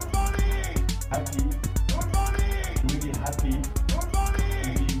happy. Really happy. To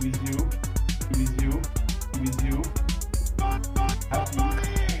be with you. With you. With you. Happy.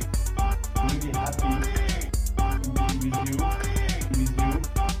 Really happy. To be with you. With you.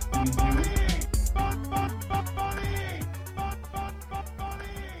 With you.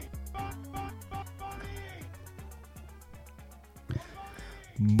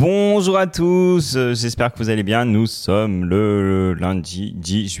 Bonjour à tous, j'espère que vous allez bien. Nous sommes le lundi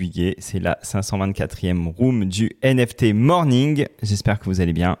 10 juillet, c'est la 524e room du NFT Morning. J'espère que vous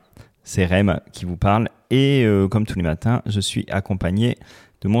allez bien. C'est Rem qui vous parle et comme tous les matins, je suis accompagné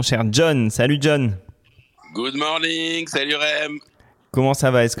de mon cher John. Salut John. Good morning, salut Rem. Comment ça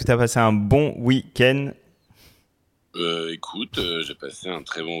va? Est-ce que tu as passé un bon week-end? Écoute, j'ai passé un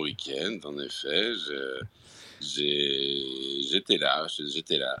très bon week-end, en effet. J'étais là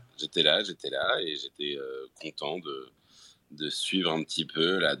et j'étais content de suivre un petit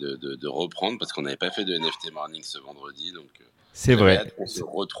peu, là, de reprendre parce qu'on n'avait pas fait de NFT Morning ce vendredi, donc c'est vrai. Hâte qu'on se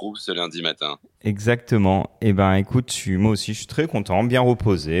retrouve ce lundi matin. Exactement. Eh ben, écoute, moi aussi, je suis très content, bien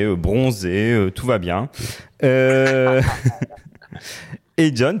reposé, bronzé, tout va bien.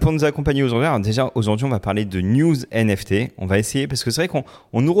 Et John, pour nous accompagner aujourd'hui, alors déjà, aujourd'hui, on va parler de news NFT. On va essayer, parce que c'est vrai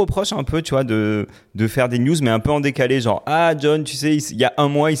qu'on nous reproche un peu, tu vois, de faire des news, mais un peu en décalé, genre, ah, John, tu sais, il y a un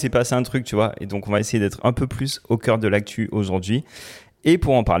mois, il s'est passé un truc, tu vois. Et donc, on va essayer d'être un peu plus au cœur de l'actu aujourd'hui. Et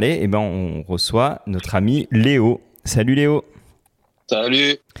pour en parler, eh ben, on reçoit notre ami Léo. Salut Léo.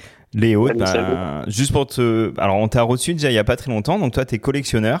 Salut. Léo, salut. Juste pour alors, on t'a reçu déjà il y a pas très longtemps, donc toi, t'es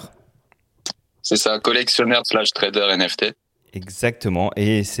collectionneur. C'est ça, collectionneur / trader NFT. Exactement,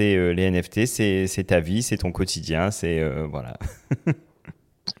 et c'est les NFT, c'est ta vie, c'est ton quotidien, c'est voilà.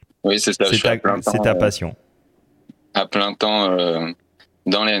 Oui, c'est ça. C'est ta passion. À plein temps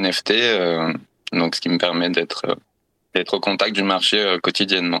dans les NFT, donc ce qui me permet d'être au contact du marché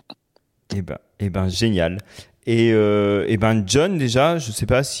quotidiennement. Eh ben génial. Et ben John, déjà, je sais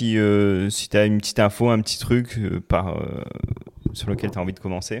pas si tu as une petite info, un petit truc sur lequel tu as envie de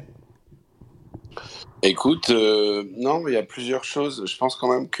commencer. Écoute, non, mais il y a plusieurs choses. Je pense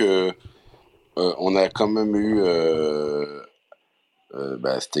quand même que on a quand même eu,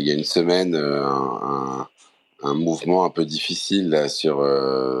 c'était il y a une semaine, un mouvement un peu difficile là, sur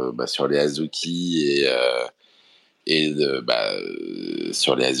les Azuki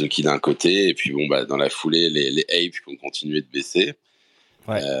sur les Azuki d'un côté, et puis bon, dans la foulée, les apes qui ont continué de baisser.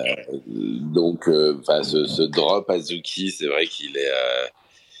 Ouais. Donc, ce drop Azuki, c'est vrai qu'il est...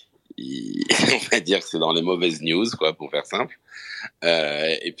 on va dire que c'est dans les mauvaises news, quoi, pour faire simple.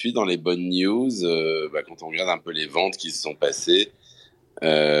 Et puis dans les bonnes news, quand on regarde un peu les ventes qui se sont passées, il y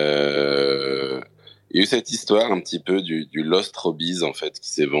a eu cette histoire un petit peu du Lost Robbies, en fait, qui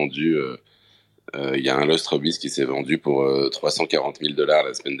s'est vendu. Il y a un Lost Robbies qui s'est vendu pour $340 000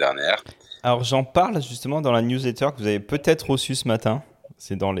 la semaine dernière. Alors j'en parle justement dans la newsletter que vous avez peut-être reçue ce matin.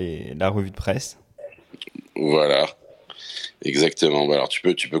 C'est dans la revue de presse. Voilà. Exactement. Alors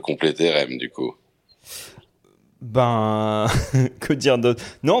tu peux compléter, Rem, du coup. Que dire d'autre?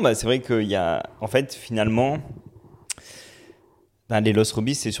 Non, c'est vrai qu'il y a, en fait, finalement, les Lost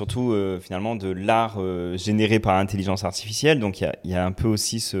Robbies, c'est surtout finalement de l'art généré par l'intelligence artificielle. Donc il y a un peu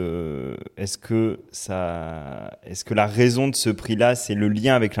aussi est-ce que la raison de ce prix-là, c'est le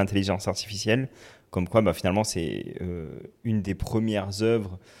lien avec l'intelligence artificielle? Comme quoi, finalement, c'est une des premières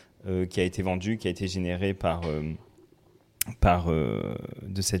œuvres qui a été vendue, qui a été générée par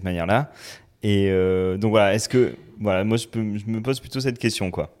de cette manière-là. Et donc voilà, moi je me pose plutôt cette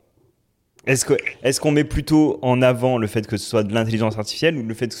question, quoi. Est-ce qu'on met plutôt en avant le fait que ce soit de l'intelligence artificielle ou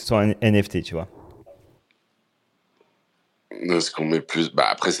le fait que ce soit un NFT, tu vois? Est-ce qu'on met plus...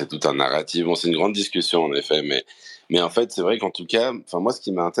 après, c'est tout un narratif. Bon, c'est une grande discussion, en effet, mais en fait, c'est vrai qu'en tout cas, moi, ce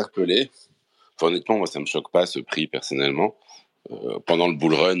qui m'a interpellé, honnêtement, moi, ça me choque pas, ce prix, personnellement. Pendant le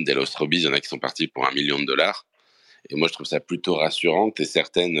bull run des Lost Robbies, il y en a qui sont partis pour $1 million. Et moi, je trouve ça plutôt rassurant et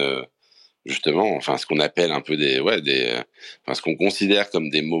certaines, justement, ce qu'on appelle un peu ce qu'on considère comme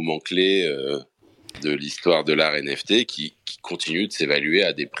des moments clés de l'histoire de l'art NFT qui continuent de s'évaluer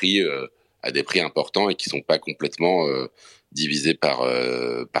à des prix importants et qui sont pas complètement divisés par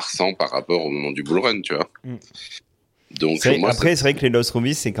 100 par rapport au moment du bull run, tu vois. Donc, c'est vrai que les Lost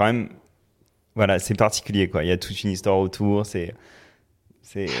Robbies, c'est quand même, voilà, c'est particulier, quoi. Il y a toute une histoire autour,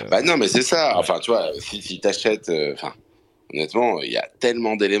 non, mais c'est ça. Tu vois, si t'achètes, honnêtement, il y a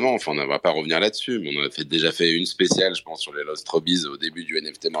tellement d'éléments. On ne va pas revenir là-dessus, mais on a déjà fait une spéciale, je pense, sur les Lost Robbies au début du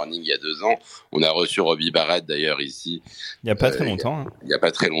NFT Morning il y a 2 ans. On a reçu Robbie Barrett, d'ailleurs, ici. Il n'y a pas très longtemps. Il n'y a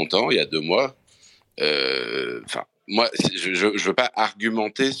pas très longtemps, il y a 2 mois. Moi, je veux pas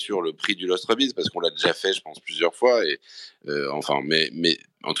argumenter sur le prix du Lost Robbies parce qu'on l'a déjà fait, je pense, plusieurs fois. Mais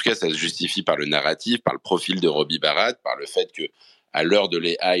en tout cas, ça se justifie par le narratif, par le profil de Robbie Barat, par le fait que, à l'heure de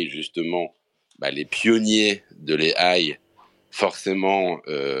l'AI, justement, les pionniers de l'AI, forcément,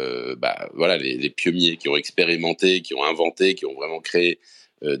 voilà, les pionniers qui ont expérimenté, qui ont inventé, qui ont vraiment créé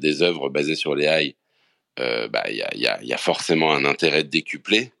des œuvres basées sur l'AI, il y a forcément un intérêt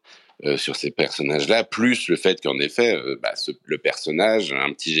décuplé sur ces personnages-là, plus le fait qu'en effet, le personnage,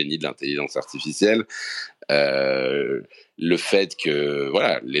 un petit génie de l'intelligence artificielle, le fait que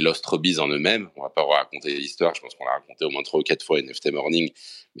voilà, les Lost Robies en eux-mêmes, on va pas raconter l'histoire, je pense qu'on l'a raconté au moins 3 ou 4 fois NFT Morning,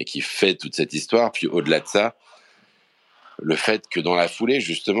 mais qui fait toute cette histoire. Puis au-delà de ça, le fait que dans la foulée,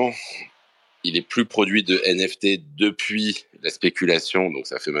 justement, il est plus produit de NFT depuis la spéculation, donc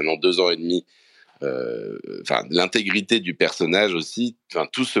ça fait maintenant 2 ans et demi. L'intégrité du personnage aussi,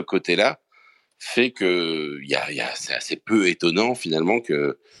 tout ce côté-là fait que c'est assez peu étonnant finalement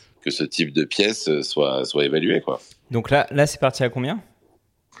que ce type de pièce soit évalué, quoi. Donc là c'est parti à combien?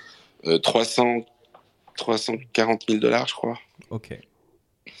 340 000 $, je crois. Ok.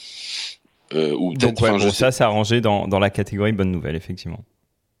 Ou peut-être. Donc ça c'est arrangé dans la catégorie bonne nouvelle, effectivement.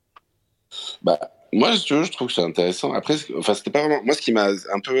 Moi, je trouve que c'est intéressant. Après, c'était pas vraiment. Moi, ce qui m'a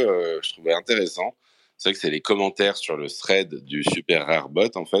un peu, je trouvais intéressant, c'est vrai que c'est les commentaires sur le thread du super rare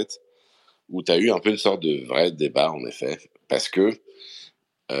bot, en fait, où tu as eu un peu une sorte de vrai débat, en effet, parce que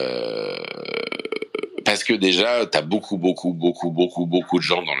déjà, tu as beaucoup de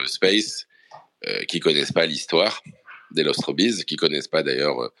gens dans le space qui connaissent pas l'histoire des Lost Robies, qui connaissent pas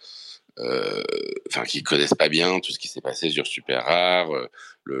d'ailleurs, qui connaissent pas bien tout ce qui s'est passé sur Super Rare,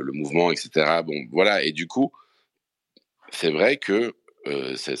 le mouvement, etc. Bon, voilà. Et du coup, c'est vrai que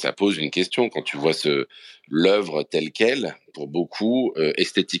ça pose une question quand tu vois l'œuvre telle qu'elle. Pour beaucoup,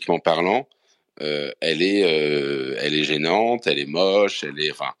 esthétiquement parlant, elle est gênante, elle est moche,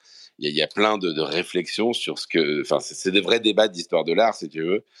 il y a plein de réflexions sur c'est des vrais débats d'histoire de l'art, si tu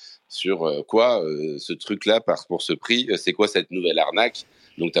veux, sur ce truc-là pour ce prix, c'est quoi cette nouvelle arnaque?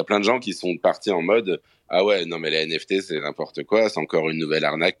 Donc, tu as plein de gens qui sont partis en mode ah ouais, non, mais les NFT, c'est n'importe quoi, c'est encore une nouvelle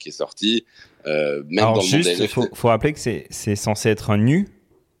arnaque qui est sortie. Même alors dans le monde juste, des NFT. faut rappeler que c'est censé être un nu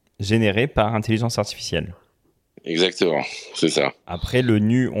généré par intelligence artificielle. Exactement, c'est ça. Après, le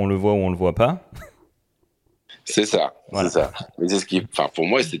nu, on le voit ou on le voit pas. C'est ça, voilà. C'est ça. Mais c'est pour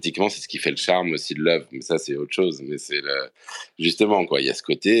moi, esthétiquement, c'est ce qui fait le charme aussi de l'œuvre. Mais ça, c'est autre chose. Mais justement, quoi, il y a ce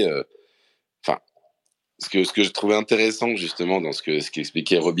côté. Ce que je trouvais intéressant, justement, dans ce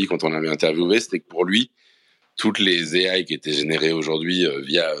qu'expliquait Robbie quand on l'avait interviewé, c'était que pour lui, toutes les AI qui étaient générées aujourd'hui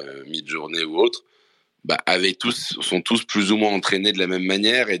via Midjourney ou autre, sont tous plus ou moins entraînés de la même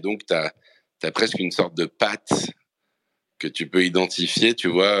manière. Et donc, t'as presque une sorte de patte que tu peux identifier, tu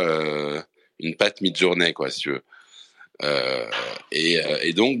vois, une patte Midjourney, quoi, si tu veux.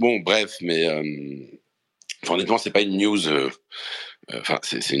 Et donc, bon, bref, mais honnêtement, c'est pas une news.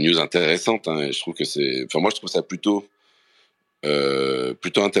 C'est une news intéressante. Hein, et je trouve que moi, je trouve ça plutôt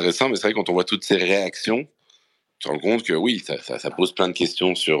intéressant. Mais c'est vrai, quand on voit toutes ces réactions, tu te rends compte que oui, ça pose plein de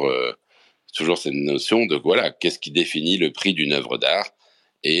questions sur toujours cette notion de voilà, qu'est-ce qui définit le prix d'une œuvre d'art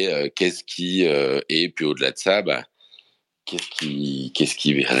et qu'est-ce qui et puis au-delà de ça, qu'est-ce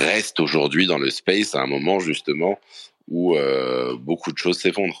qui reste aujourd'hui dans le space à un moment justement où beaucoup de choses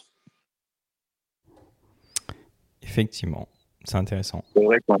s'effondrent. Effectivement, c'est intéressant.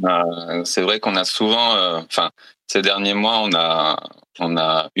 C'est vrai qu'on a souvent, ces derniers mois, on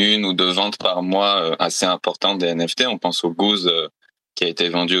a 1 ou 2 ventes par mois assez importantes des NFT. On pense au Goose qui a été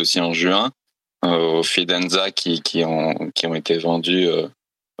vendu aussi en juin, au Fidenza qui ont été vendus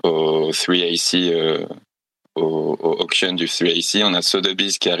au 3AC, au auction du 3AC. On a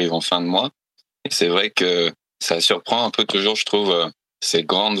Sotheby's qui arrive en fin de mois. Et c'est vrai que ça surprend un peu toujours, je trouve, ces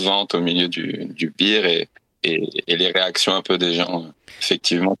grandes ventes au milieu du pire et les réactions un peu des gens,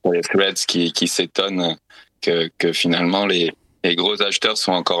 effectivement, pour les threads qui s'étonnent que finalement les gros acheteurs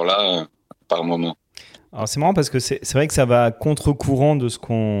sont encore là par moment. Alors c'est marrant parce que c'est vrai que ça va à contre-courant de ce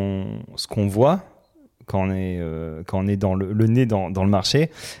qu'on voit quand on est dans le nez dans le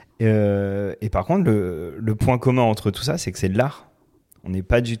marché. Et par contre, le point commun entre tout ça, c'est que c'est de l'art. On n'est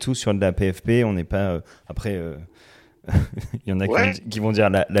pas du tout sur de la PFP. On n'est pas après. Il y en a qui vont dire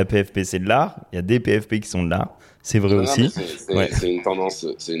la PFP c'est de l'art. Il y a des PFP qui sont de l'art. C'est vrai aussi. C'est une tendance.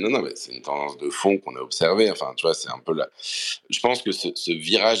 C'est une tendance de fond qu'on a observée. Enfin, tu vois, c'est un peu là. Je pense que ce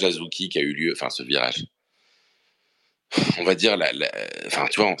virage Azuki qui a eu lieu. Enfin, ce virage. On va dire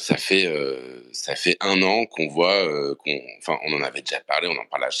tu vois, ça fait 1 an qu'on voit on en avait déjà parlé, on en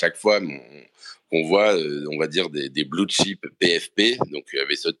parle à chaque fois, mais on voit on va dire des blue chip PFP. Donc il y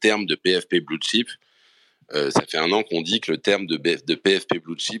avait ce terme de PFP blue chip. Ça fait 1 an qu'on dit que le terme de PFP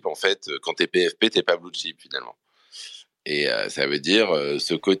blue chip, en fait, quand t'es PFP, t'es pas blue chip finalement. Et ça veut dire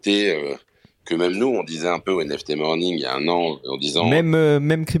ce côté que même nous, on disait un peu au NFT Morning il y a un an, en disant...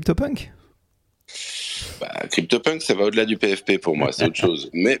 Même CryptoPunk? CryptoPunk, ça va au-delà du PFP pour moi, c'est autre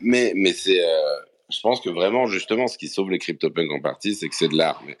chose. Mais c'est... je pense que vraiment, justement, ce qui sauve les CryptoPunk en partie, c'est que c'est de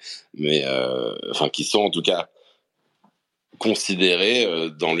l'art. Enfin, qui sont en tout cas considérés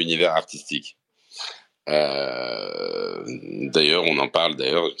dans l'univers artistique. D'ailleurs, on en parle.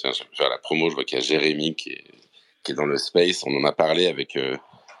 D'ailleurs, tiens, je vais faire la promo. Je vois qu'il y a Jérémy qui est dans le space. On en a parlé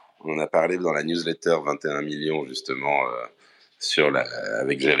dans la newsletter 21 millions justement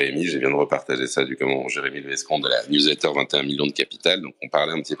avec Jérémy. Je viens de repartager ça du comment Jérémy Lescron de la newsletter 21 millions de capital. Donc, on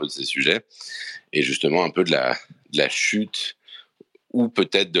parlait un petit peu de ces sujets et justement un peu de la chute ou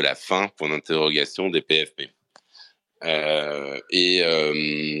peut-être de la fin point d'interrogation des PFP.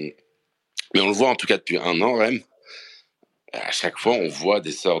 Mais on le voit en tout cas depuis un an, Rem. À chaque fois, on voit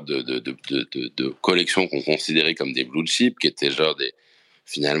des sortes de collections qu'on considérait comme des blue chips, qui étaient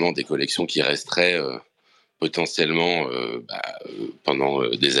finalement des collections qui resteraient potentiellement pendant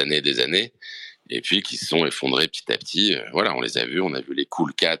des années et des années, et puis qui se sont effondrées petit à petit. Voilà, on les a vus. On a vu les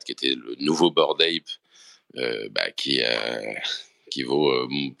Cool Cat, qui était le nouveau Bored Ape, qui vaut,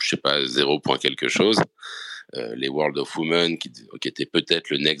 je sais pas, 0 point quelque chose. Les World of Women qui étaient peut-être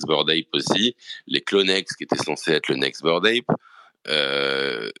le Next Bored Ape aussi, les Clonex qui étaient censés être le Next Bored Ape,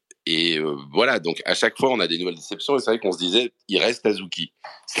 voilà, donc à chaque fois on a des nouvelles déceptions et c'est vrai qu'on se disait il reste Azuki.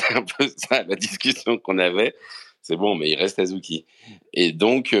 C'est un peu ça la discussion qu'on avait, c'est bon mais il reste Azuki. Et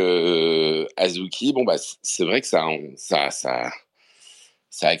donc Azuki, c'est vrai que ça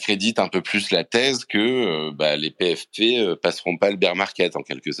accrédite un peu plus la thèse que les PFP passeront pas le bear market en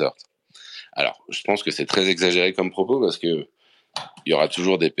quelque sorte. Alors, je pense que c'est très exagéré comme propos parce que il y aura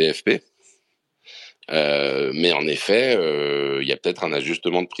toujours des PFP, mais en effet, il y a peut-être un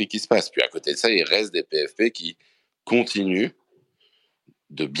ajustement de prix qui se passe. Puis à côté de ça, il reste des PFP qui continuent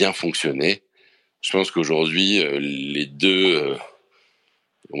de bien fonctionner. Je pense qu'aujourd'hui,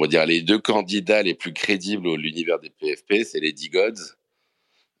 on va dire les deux candidats les plus crédibles au l'univers des PFP, c'est les D-Gods,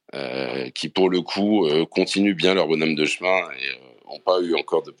 qui pour le coup continuent bien leur bonhomme de chemin et n'ont pas eu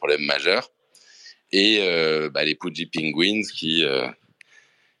encore de problème majeur. Et les Pudgy Penguins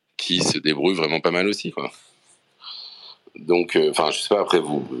qui se débrouillent vraiment pas mal aussi, quoi. Donc, je sais pas, après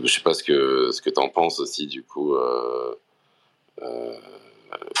vous, je sais pas ce que t'en penses aussi, du coup. Je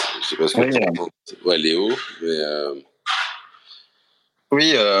sais pas ce que t'en penses. Ouais, Léo, mais.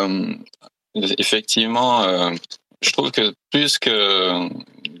 Oui, effectivement, je trouve que plus que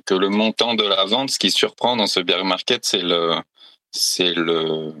le montant de la vente, ce qui surprend dans ce bear market, c'est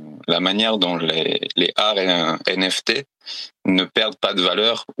la manière dont les arts et NFT ne perdent pas de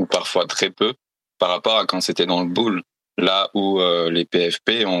valeur ou parfois très peu par rapport à quand c'était dans le bull, là où les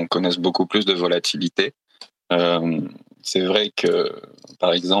PFP connaissent beaucoup plus de volatilité. C'est vrai que,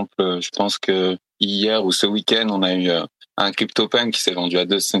 par exemple, je pense que hier ou ce week-end, on a eu un CryptoPunk qui s'est vendu à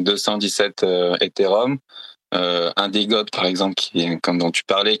 217 Ethereum, un D-God, par exemple, comme dont tu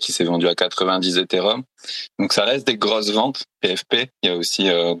parlais, qui s'est vendu à 90 Ethereum. Donc ça reste des grosses ventes PFP. Il y a aussi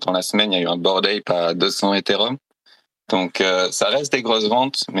dans la semaine, il y a eu un Bored Ape à 200 Ethereum. Donc ça reste des grosses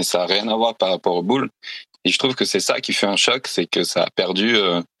ventes, mais ça n'a rien à voir par rapport au bull. Et je trouve que c'est ça qui fait un choc, c'est que ça a perdu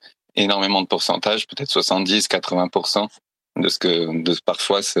énormément de pourcentage, peut-être 70-80%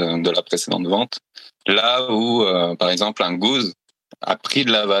 parfois de la précédente vente. Là où, par exemple, un Goose a pris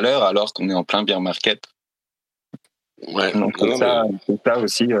de la valeur alors qu'on est en plein bear market. Ouais. Donc c'est ça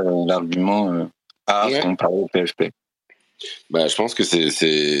aussi l'argument comparé au PFP. Je pense que c'est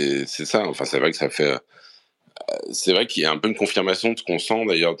ça. Enfin, c'est vrai que ça fait. C'est vrai qu'il y a un peu une confirmation de ce qu'on sent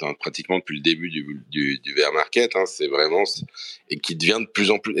d'ailleurs pratiquement depuis le début du bear market. Hein, c'est vraiment et qui devient de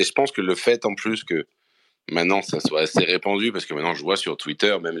plus en plus. Et je pense que le fait en plus que maintenant ça soit assez répandu, parce que maintenant je vois sur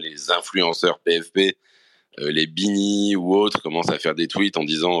Twitter même les influenceurs PFP, les Bini ou autres commencent à faire des tweets en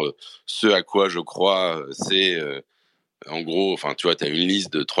disant ce à quoi je crois, c'est en gros, enfin tu vois, tu as une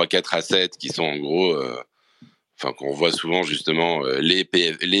liste de 3-4 assets qui sont en gros, qu'on voit souvent justement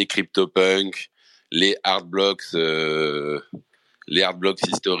les CryptoPunk, les hard blocks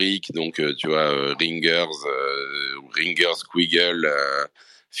historiques, donc tu vois Ringers, Squiggle,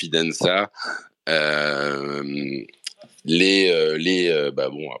 Fidenza,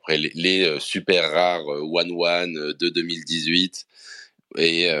 après les super rares One de 2018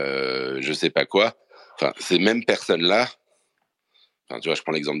 et je sais pas quoi. Enfin, ces mêmes personnes-là, tu vois, je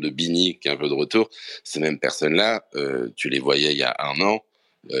prends l'exemple de Bini qui est un peu de retour. Ces mêmes personnes-là, tu les voyais il y a un an,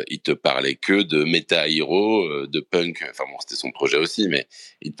 ils te parlaient que de Meta Hero, de Punk. Enfin bon, c'était son projet aussi, mais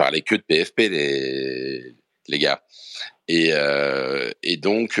ils te parlaient que de PFP, les gars. Et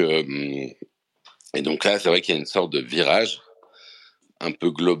donc, Et donc là, c'est vrai qu'il y a une sorte de virage un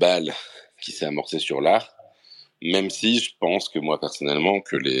peu global qui s'est amorcé sur l'art, même si je pense que moi, personnellement,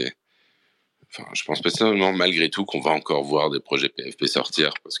 je pense personnellement, malgré tout, qu'on va encore voir des projets PFP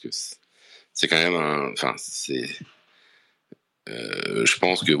sortir, parce que c'est quand même je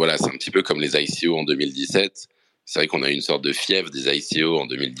pense que voilà, c'est un petit peu comme les ICO en 2017. C'est vrai qu'on a eu une sorte de fièvre des ICO en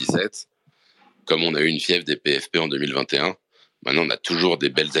 2017, comme on a eu une fièvre des PFP en 2021. Maintenant, on a toujours des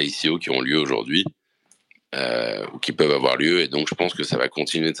belles ICO qui ont lieu aujourd'hui, ou qui peuvent avoir lieu, et donc je pense que ça va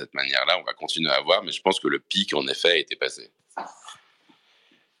continuer de cette manière-là. On va continuer à avoir, mais je pense que le pic, en effet, a été passé.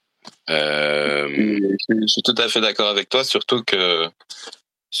 Je suis tout à fait d'accord avec toi, surtout que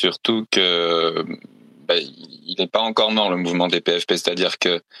il n'est pas encore mort le mouvement des PFP, c'est-à-dire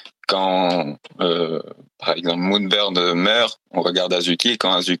que quand par exemple Moonbird meurt, on regarde Azuki,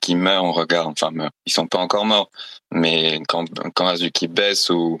 quand Azuki meurt, on regarde, enfin meurt, ils sont pas encore morts, mais quand Azuki baisse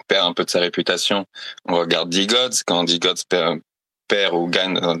ou perd un peu de sa réputation, on regarde D-Gods, quand D-Gods perd ou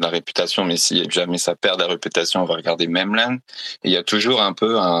gagne de la réputation, mais si jamais ça perd de la réputation, on va regarder Memland. Et il y a toujours un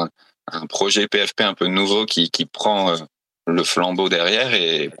peu un projet PFP un peu nouveau qui prend le flambeau derrière,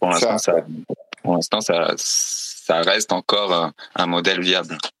 et pour l'instant ça reste encore un modèle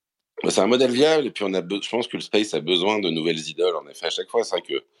viable. C'est un modèle viable, et puis je pense que le space a besoin de nouvelles idoles, en effet, à chaque fois. C'est vrai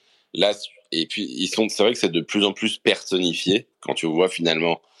que là, et puis c'est vrai que c'est de plus en plus personnifié quand tu vois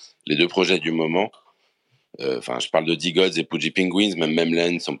finalement les deux projets du moment. Je parle de D-Gods et Pudgy Penguins, même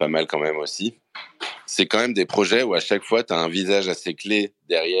Memland sont pas mal quand même aussi. C'est quand même des projets où à chaque fois tu as un visage assez clé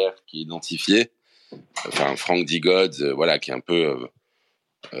derrière qui est identifié. Enfin, Frank D-Gods, voilà, qui est un peu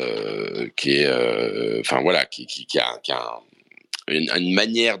qui a une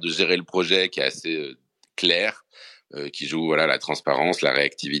manière de gérer le projet qui est assez claire, qui joue voilà la transparence, la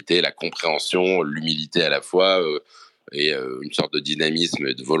réactivité, la compréhension, l'humilité à la fois, et une sorte de dynamisme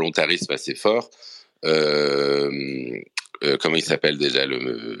et de volontarisme assez fort. Comment il s'appelle déjà,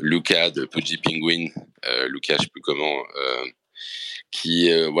 le Luca de Pudgy Penguin, Luca je sais plus comment, qui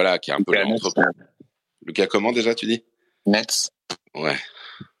est un peu l'entrepreneur. Luca comment déjà tu dis? Nets. Ouais.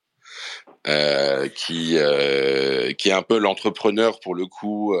 Qui est un peu l'entrepreneur pour le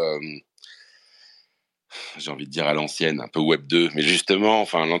coup, j'ai envie de dire à l'ancienne, un peu Web 2, mais justement,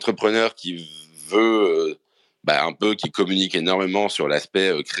 enfin l'entrepreneur qui veut qui communique énormément sur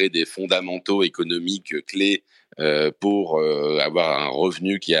l'aspect créer des fondamentaux économiques clés pour avoir un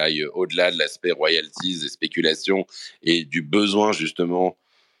revenu qui aille au-delà de l'aspect royalties et spéculation, et du besoin justement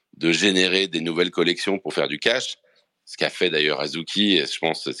de générer des nouvelles collections pour faire du cash, ce qu'a fait d'ailleurs Azuki, et je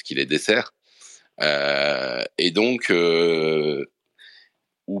pense ce qui les dessert. Et donc,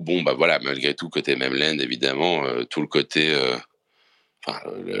 malgré tout, côté Memland, évidemment, tout le côté,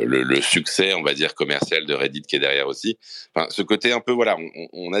 le succès, on va dire, commercial de Reddit qui est derrière aussi. Enfin, ce côté un peu, voilà,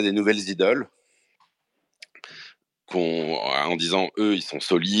 on a des nouvelles idoles en disant, eux, ils sont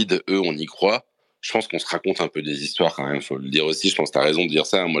solides, eux, on y croit. Je pense qu'on se raconte un peu des histoires quand même, faut le dire aussi. Je pense que tu as raison de dire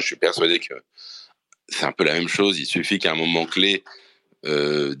ça. Moi, je suis persuadé que c'est un peu la même chose. Il suffit qu'à un moment clé,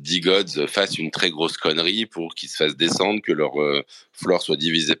 D-Gods fassent une très grosse connerie pour qu'ils se fassent descendre, que leur floor soit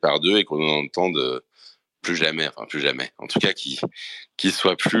divisé par deux et qu'on n'en entende plus jamais. En tout cas, qu'ils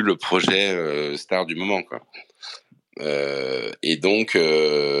soient plus le projet star du moment, quoi. Et donc,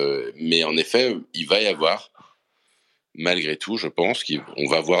 mais en effet, il va y avoir, malgré tout, je pense qu'on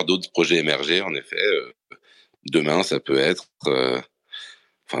va voir d'autres projets émerger. En effet, demain, ça peut être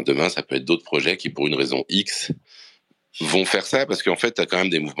d'autres projets qui, pour une raison X, vont faire ça, parce qu'en fait, tu as quand même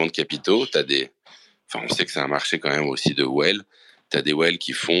des mouvements de capitaux, on sait que c'est un marché quand même aussi de whales, tu as des whales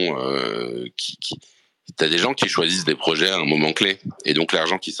qui font... tu as des gens qui choisissent des projets à un moment clé, et donc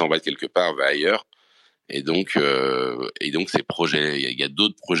l'argent qui s'en va de quelque part va ailleurs, et donc ces projets, il y a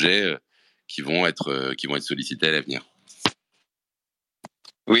d'autres projets qui vont être sollicités à l'avenir.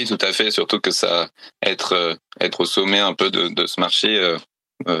 Oui, tout à fait, surtout que ça, être au sommet un peu de ce marché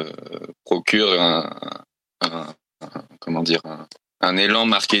procure un élan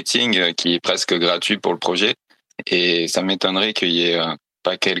marketing qui est presque gratuit pour le projet, et ça m'étonnerait qu'il y ait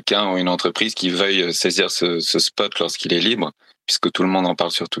pas quelqu'un ou une entreprise qui veuille saisir ce spot lorsqu'il est libre, puisque tout le monde en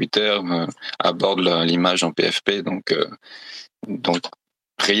parle sur Twitter, aborde l'image en PFP, donc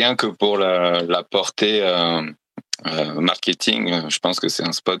rien que pour la portée marketing, je pense que c'est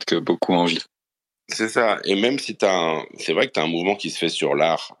un spot que beaucoup envient. C'est ça, et même si c'est vrai que tu as un mouvement qui se fait sur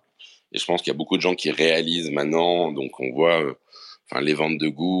l'art, et je pense qu'il y a beaucoup de gens qui réalisent maintenant, donc on voit les ventes de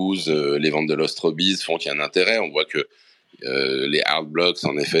Goose, les ventes de Lost Hobbies font qu'il y a un intérêt, on voit que les art blocks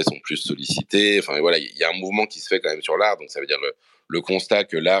en effet sont plus sollicités, il y a un mouvement qui se fait quand même sur l'art, donc ça veut dire le constat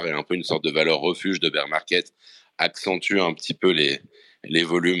que l'art est un peu une sorte de valeur refuge de bear market accentue un petit peu les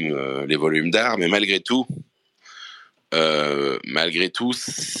volumes d'art, mais malgré tout, enfin,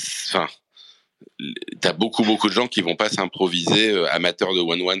 t'as beaucoup de gens qui vont pas s'improviser amateurs de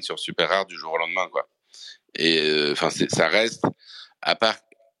one sur super art du jour au lendemain, quoi. Et enfin, ça reste, à part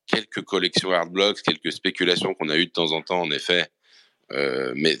quelques collections art blocks, quelques spéculations qu'on a eues de temps en temps, en effet,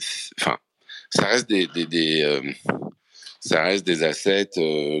 mais enfin, ça reste ça reste des assets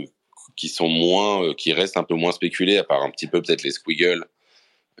qui sont qui restent un peu moins spéculés, à part un petit peu peut-être les squiggles.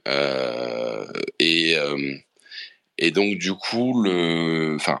 Et donc du coup,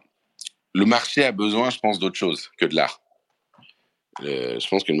 le marché a besoin, je pense, d'autre chose que de l'art. Je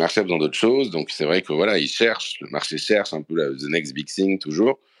pense que le marché a besoin d'autre chose, donc c'est vrai que voilà, le marché cherche un peu the next big thing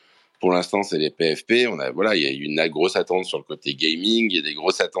toujours. Pour l'instant, c'est les PFP. Il y a une grosse attente sur le côté gaming, il y a des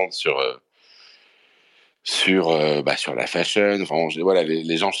grosses attentes sur la fashion. Enfin, voilà,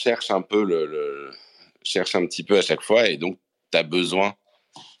 les gens cherchent un peu cherchent un petit peu à chaque fois, et donc t'as besoin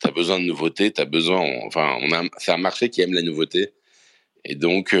de nouveautés, c'est un marché qui aime la nouveauté, et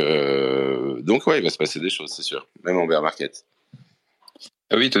donc ouais, il va se passer des choses, c'est sûr, même en bear market.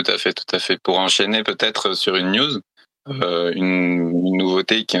 Oui, tout à fait, tout à fait. Pour enchaîner peut-être sur une news, une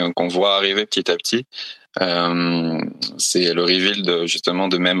nouveauté qu'on voit arriver petit à petit, c'est le reveal justement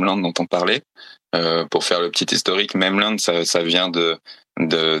de Memeland dont on parlait. Pour faire le petit historique, Memeland, ça vient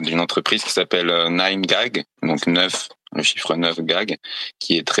d'une entreprise qui s'appelle 9gag, donc 9, le chiffre 9 gag,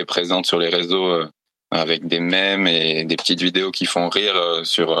 qui est très présente sur les réseaux avec des mèmes et des petites vidéos qui font rire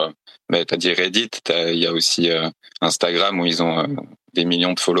sur. T'as dit Reddit, il y a aussi Instagram où ils ont des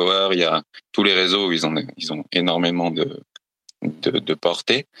millions de followers. Il y a tous les réseaux où ils ont énormément de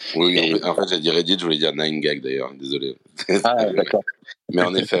portée. Oui, en fait, j'ai dit Reddit, je voulais dire 9gag d'ailleurs, désolé. Ah, d'accord. Mais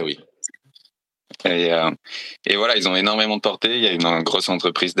en effet, oui. Et voilà, ils ont énormément de portée. Il y a une grosse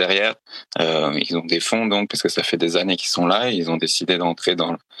entreprise derrière. Ils ont des fonds, donc, parce que ça fait des années qu'ils sont là. Et ils ont décidé d'entrer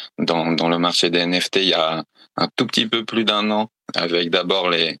dans le marché des NFT il y a un tout petit peu plus d'un an, avec d'abord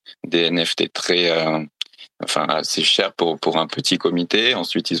des NFT assez chers pour un petit comité.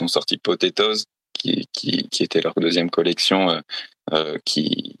 Ensuite, ils ont sorti Potatoes, qui était leur deuxième collection,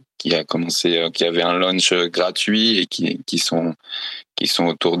 qui avait un launch gratuit et qui sont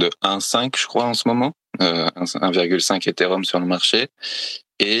autour de 1,5, je crois, en ce moment, 1,5 Ethereum sur le marché,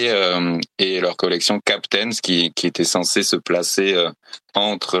 et leur collection Captains qui était censée se placer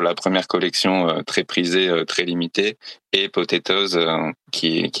entre la première collection très prisée, très limitée, et Potatoes,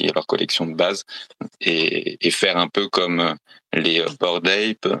 qui est leur collection de base, et faire un peu comme les Bored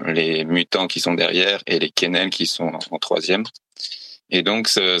Ape, les Mutants qui sont derrière, et les Kennel qui sont en troisième. Et donc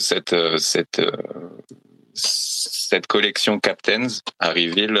cette collection Captains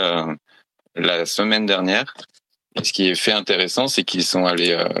arrivait la semaine dernière. Et ce qui est fait intéressant, c'est qu'ils sont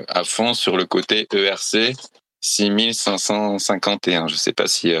allés à fond sur le côté ERC 6551. Je ne sais pas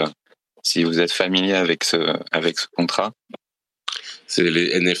si vous êtes familier avec ce contrat. C'est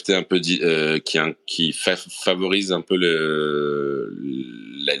les NFT un peu qui favorisent un peu le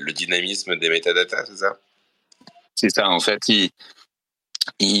dynamisme des métadatas, c'est ça? C'est ça, en fait,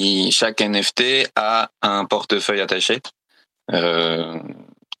 chaque NFT a un portefeuille attaché.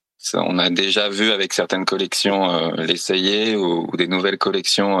 On a déjà vu avec certaines collections l'essayer, ou des nouvelles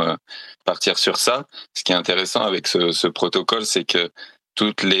collections partir sur ça. Ce qui est intéressant avec ce protocole, c'est que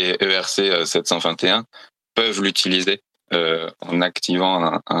toutes les ERC 721 peuvent l'utiliser en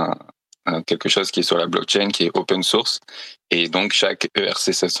activant quelque chose qui est sur la blockchain, qui est open source. Et donc chaque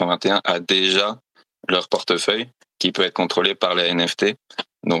ERC 721 a déjà leur portefeuille qui peut être contrôlé par les NFT.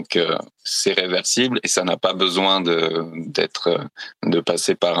 Donc c'est réversible et ça n'a pas besoin de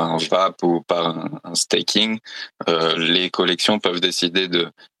passer par un VAP ou par un staking. Les collections peuvent décider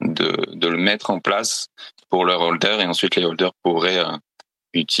de le mettre en place pour leurs holders, et ensuite les holders pourraient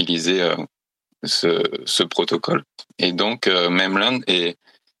utiliser ce protocole. Et donc Memeland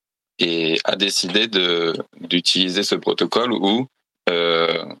a décidé d'utiliser ce protocole où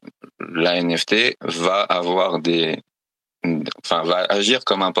la NFT va agir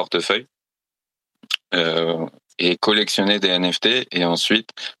comme un portefeuille et collectionner des NFT, et ensuite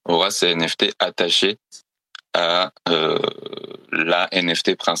aura ces NFT attachés à la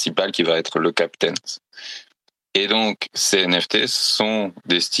NFT principale qui va être le Captains. Et donc ces NFT sont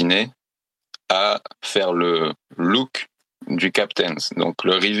destinés à faire le look du Captains. Donc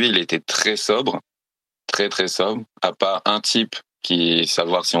le reveal était très sobre, très très sobre, à part un type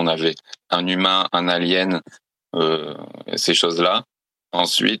savoir si on avait un humain, un alien, ces choses-là.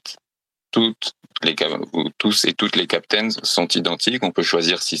 Ensuite, tous et toutes les captains sont identiques. On peut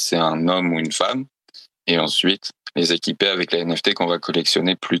choisir si c'est un homme ou une femme, et ensuite les équiper avec la NFT qu'on va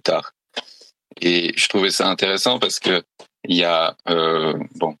collectionner plus tard. Et je trouvais ça intéressant parce que Il y a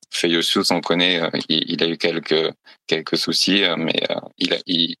Feiosius, on connaît, il a eu quelques soucis, mais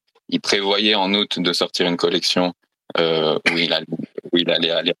il prévoyait en août de sortir une collection où il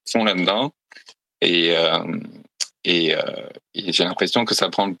allait aller à fond là-dedans. Et, et j'ai l'impression que ça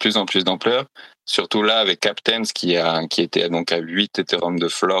prend de plus en plus d'ampleur, surtout là avec Captains qui était donc à 8 Ethereum de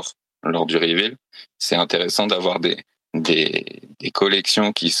floor lors du reveal. C'est intéressant d'avoir des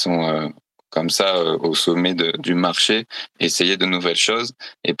collections qui sont comme ça au sommet du marché, essayer de nouvelles choses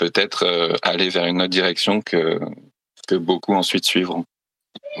et peut-être aller vers une autre direction que beaucoup ensuite suivront.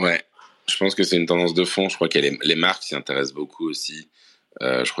 Ouais, je pense que c'est une tendance de fond. Je crois que les marques s'y intéressent beaucoup aussi.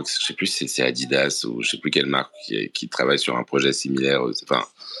 Je crois que je sais plus si c'est Adidas ou je sais plus quelle marque qui travaille sur un projet similaire, enfin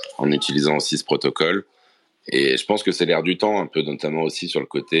en utilisant aussi ce protocole. Et je pense que c'est l'air du temps un peu, notamment aussi sur le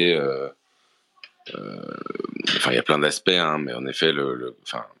côté. Enfin, il y a plein d'aspects, hein, mais en effet le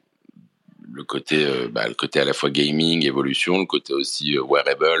côté le côté à la fois gaming, évolution, le côté aussi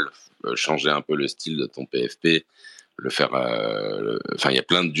wearable, changer un peu le style de ton PFP, le faire. Enfin, il y a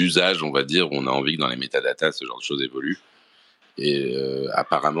plein d'usages, on va dire, où on a envie que dans les métadatas ce genre de choses évolue. Et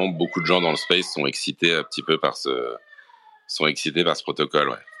apparemment, beaucoup de gens dans le space sont excités un petit peu par ce protocole,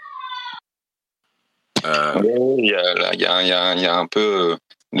 ouais. Il y a un peu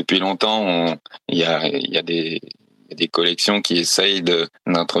depuis longtemps, il y a des collections qui essayent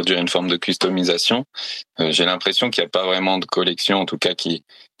d'introduire une forme de customisation. J'ai l'impression qu'il n'y a pas vraiment de collections, en tout cas, qui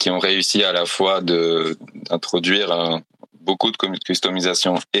ont réussi à la fois d'introduire beaucoup de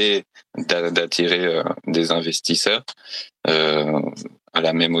customisation et d'attirer des investisseurs à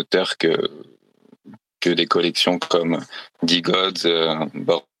la même hauteur que des collections comme D-Gods,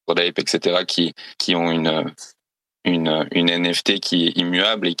 Bored Ape, etc., qui ont une NFT qui est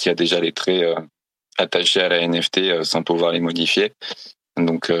immuable et qui a déjà les traits attachés à la NFT sans pouvoir les modifier.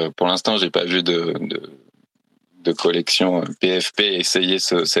 Donc pour l'instant, j'ai pas vu de collection PFP essayer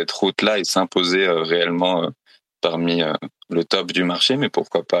cette route-là et s'imposer réellement parmi le top du marché, mais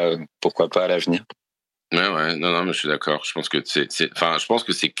pourquoi pas à l'avenir. Ouais, non, mais je suis d'accord. Je pense que je pense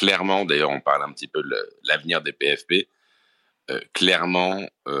que c'est clairement, d'ailleurs, on parle un petit peu de l'avenir des PFP. Clairement,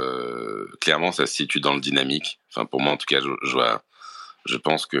 ça se situe dans le dynamique. Enfin, pour moi, en tout cas, je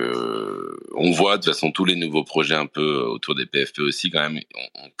pense que on voit de toute façon tous les nouveaux projets un peu autour des PFP aussi quand même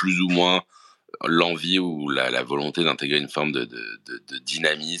ont plus ou moins l'envie ou la volonté d'intégrer une forme de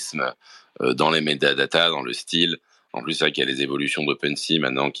dynamisme dans les metadata, dans le style. En plus, c'est vrai qu'il y a les évolutions d'OpenSea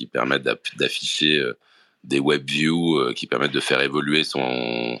maintenant qui permettent d'afficher des web views qui permettent de faire évoluer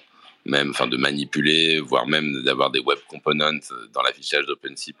de manipuler, voire même d'avoir des web components dans l'affichage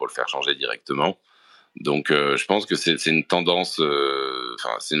d'OpenSea pour le faire changer directement. Donc, je pense que c'est une tendance,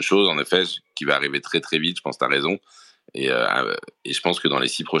 c'est une chose en effet qui va arriver très très vite. Je pense que tu as raison. Et je pense que dans les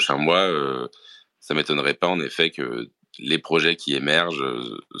 6 prochains mois, ça m'étonnerait pas en effet que les projets qui émergent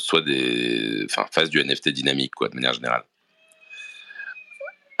fassent du NFT dynamique, quoi, de manière générale.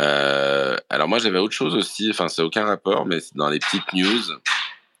 Alors moi j'avais autre chose aussi, enfin c'est aucun rapport, mais c'est dans les petites news.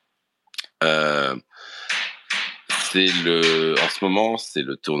 En ce moment c'est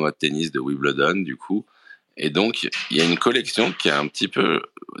le tournoi de tennis de Wimbledon du coup, et donc il y a une collection qui est un petit peu,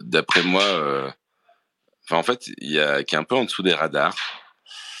 d'après moi, en fait qui est un peu en dessous des radars.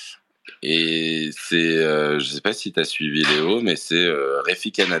 Et c'est, je sais pas si tu as suivi Léo, mais c'est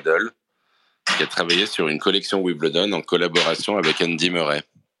Refik Anadol qui a travaillé sur une collection Wimbledon en collaboration avec Andy Murray.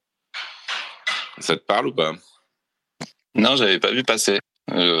 Ça te parle ou pas? Non, j'avais pas vu passer.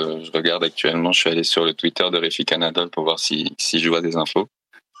 Je regarde actuellement, je suis allé sur le Twitter de Refik Anadol pour voir si je vois des infos.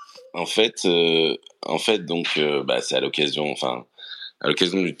 En fait, donc, c'est à l'occasion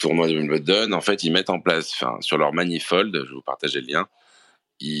du tournoi de Wimbledon. En fait, ils mettent en place, sur leur manifold, je vais vous partager le lien.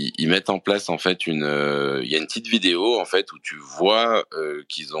 Ils mettent en place en fait il y a une petite vidéo en fait où tu vois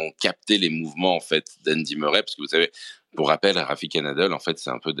qu'ils ont capté les mouvements en fait d'Andy Murray, parce que vous savez, pour rappel, Refik Anadol en fait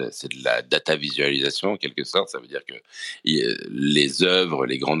c'est de la data visualisation en quelque sorte. Ça veut dire que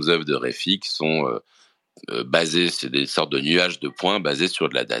les grandes œuvres de Refik sont basées, c'est des sortes de nuages de points basés sur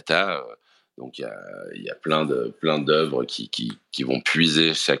de la data. Donc il y a plein d'œuvres qui vont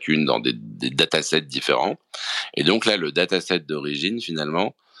puiser chacune dans des datasets différents. Et donc là, le dataset d'origine,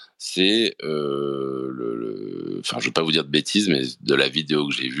 finalement, c'est je vais pas vous dire de bêtises, mais de la vidéo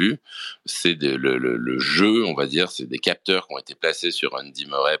que j'ai vue, c'est le jeu, on va dire, c'est des capteurs qui ont été placés sur Andy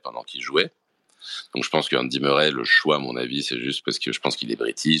Murray pendant qu'il jouait. Donc je pense qu'Andy Murray, le choix, à mon avis, c'est juste parce que je pense qu'il est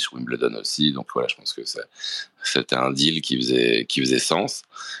british, Wimbledon aussi. Donc voilà, je pense que c'était un deal qui faisait sens.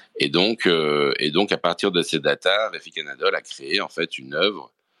 Et donc à partir de ces datas, Refik Anadol a créé en fait une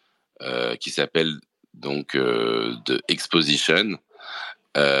œuvre qui s'appelle donc The Exposition,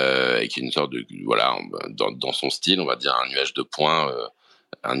 et qui est une sorte de, voilà, dans son style, on va dire un nuage de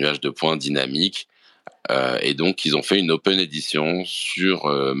points dynamique. Et donc, ils ont fait une open edition sur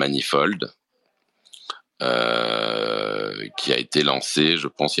Manifold, qui a été lancée, je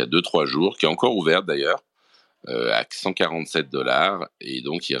pense, il y a 2-3 jours, qui est encore ouverte d'ailleurs, à $147, et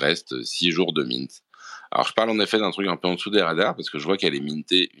donc il reste 6 jours de mint. Alors, je parle en effet d'un truc un peu en dessous des radars, parce que je vois qu'elle est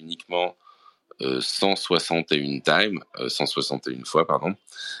mintée uniquement 161 fois, pardon.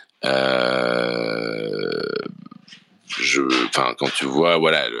 Quand tu vois,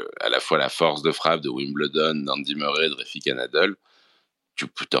 voilà, à la fois la force de frappe de Wimbledon, d'Andy Murray, de Rafael Nadal, tu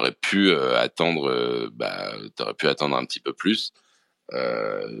aurais pu attendre un petit peu plus.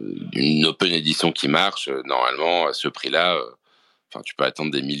 Une open édition qui marche, normalement, à ce prix-là, tu peux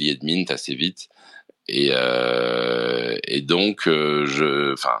attendre des milliers de mints assez vite. Et donc,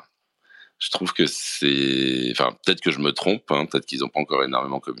 je trouve que c'est... peut-être que je me trompe, hein, peut-être qu'ils n'ont pas encore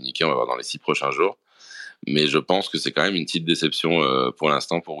énormément communiqué, on va voir dans les 6 prochains jours. Mais je pense que c'est quand même une petite déception pour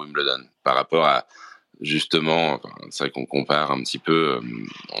l'instant pour Wimbledon. Par rapport à, justement, c'est vrai qu'on compare un petit peu,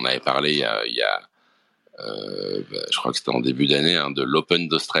 on avait parlé il y a je crois que c'était en début d'année, hein, de l'Open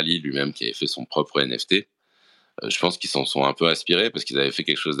d'Australie lui-même qui avait fait son propre NFT. Je pense qu'ils s'en sont un peu inspirés parce qu'ils avaient fait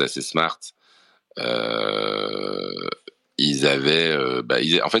quelque chose d'assez smart. Ils avaient...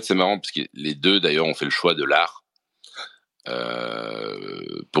 en fait, c'est marrant parce que les deux, d'ailleurs, ont fait le choix de l'art.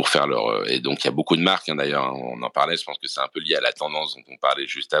 Pour faire leur... Et donc, il y a beaucoup de marques, hein, d'ailleurs, hein, on en parlait, je pense que c'est un peu lié à la tendance dont on parlait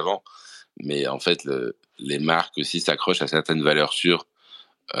juste avant. Mais en fait, les marques aussi s'accrochent à certaines valeurs sûres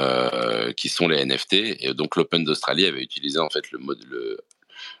qui sont les NFT. Et donc, l'Open d'Australie avait utilisé en fait le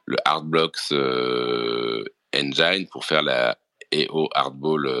Hardblocks Engine pour faire la EO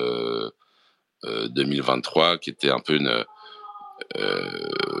Hardball 2023, qui était un peu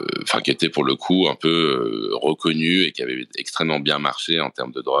qui était pour le coup un peu reconnu et qui avait extrêmement bien marché en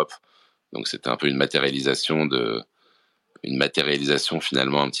termes de drop. Donc c'était un peu une matérialisation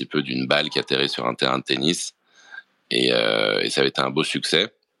finalement un petit peu d'une balle qui atterrit sur un terrain de tennis, et ça avait été un beau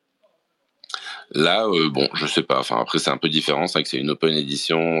succès. Là, je sais pas. Après c'est un peu différent, c'est vrai que c'est une open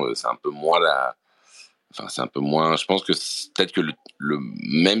edition, c'est un peu moins je pense que peut-être que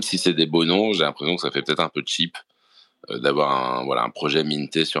même si c'est des beaux noms, j'ai l'impression que ça fait peut-être un peu cheap d'avoir un projet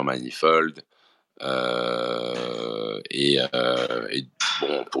minté sur Manifold. Et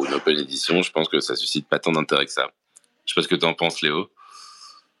bon, pour une open édition, je pense que ça suscite pas tant d'intérêt que ça. Je sais pas ce que tu en penses, Léo.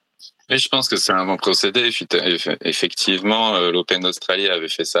 Et je pense que c'est un bon procédé. Effectivement, l'Open d'Australie avait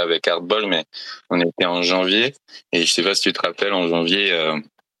fait ça avec Hardball, mais on était en janvier. Et je sais pas si tu te rappelles, en janvier,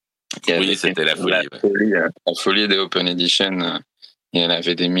 oui, c'était la folie. La folie des Open Edition. Il y en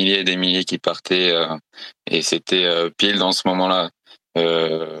avait des milliers et des milliers qui partaient, et c'était pile dans ce moment-là.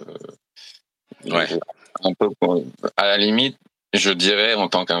 Ouais. Un peu à la limite, je dirais, en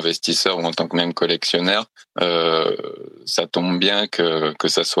tant qu'investisseur ou en tant que même collectionneur, ça tombe bien que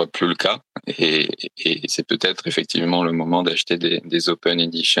ça soit plus le cas, et c'est peut-être effectivement le moment d'acheter des open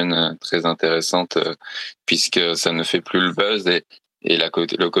edition très intéressantes, puisque ça ne fait plus le buzz, et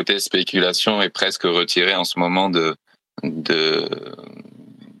le côté spéculation est presque retiré en ce moment de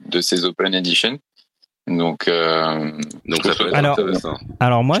ces open edition. Donc ça peut être intéressant.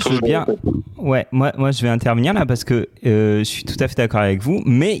 Alors moi je veux bien, moi je vais intervenir là parce que je suis tout à fait d'accord avec vous,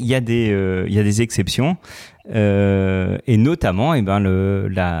 mais il y a des exceptions, et notamment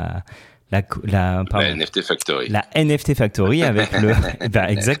la NFT Factory. La NFT Factory avec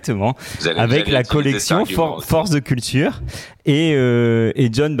exactement, avec la collection Force de Culture. Et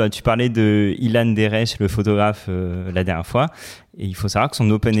John, tu parlais de Ilan Deresh, le photographe, la dernière fois. Et il faut savoir que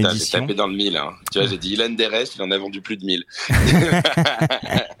son open edition... J'ai tapé dans le 1000. Hein. Tu vois, j'ai dit Ilan Deresh, il en a vendu plus de 1000.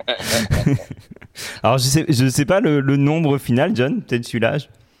 Alors, je sais pas le nombre final, John. Peut-être celui-là.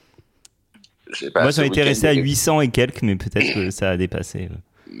 Moi, j'en étais resté à 800 et quelques, mais peut-être que ça a dépassé.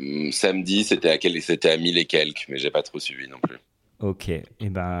 Samedi, c'était à 1000 et quelques, mais j'ai pas trop suivi non plus. Ok, et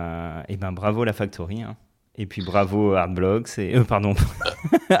ben bravo la Factory, hein. Et puis bravo Artblocks pardon,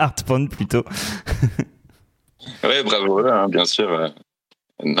 Artpound plutôt. Ouais, bravo, hein, bien sûr.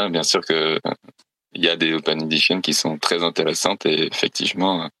 Non, bien sûr que il y a des open edition qui sont très intéressantes, et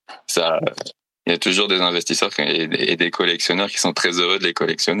effectivement, il y a toujours des investisseurs et des collectionneurs qui sont très heureux de les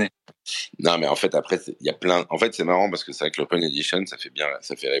collectionner. Non, mais en fait, après, il y a plein. En fait, c'est marrant parce que c'est vrai que l'open edition, ça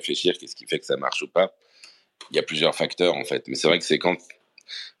fait réfléchir. Qu'est-ce qui fait que ça marche ou pas? Il y a plusieurs facteurs, en fait. Mais c'est vrai que c'est quand.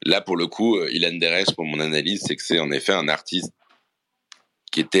 Là, pour le coup, Ilan Deresh, pour mon analyse, c'est que c'est en effet un artiste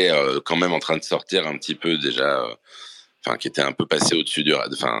qui était quand même en train de sortir un petit peu déjà. Qui était un peu passé au-dessus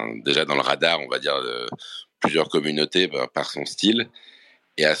déjà dans le radar, on va dire, de plusieurs communautés par son style.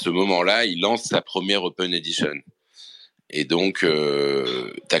 Et à ce moment-là, il lance sa première open edition. Et donc,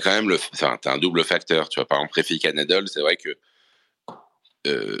 t'as quand même t'as un double facteur. Tu vois, par exemple, Refi Canadol, c'est vrai que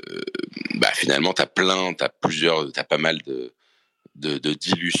finalement, t'as pas mal de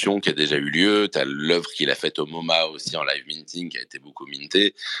dilution qui a déjà eu lieu. T'as l'œuvre qu'il a faite au MoMA aussi en live minting qui a été beaucoup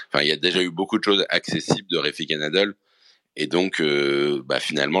mintée. Enfin, il y a déjà eu beaucoup de choses accessibles de Refi Canadol. Et donc,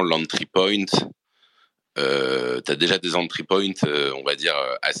 finalement, l'entry point, t'as déjà des entry points, on va dire,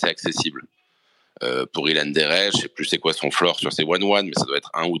 assez accessibles. Pour Ilan Derech, je sais plus c'est quoi son floor sur ses 1-1, mais ça doit être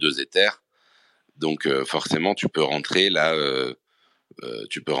 1 ou 2 Ethers. Donc, forcément, tu peux rentrer là,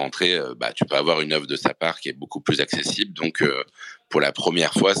 tu peux avoir une œuvre de sa part qui est beaucoup plus accessible. Donc, pour la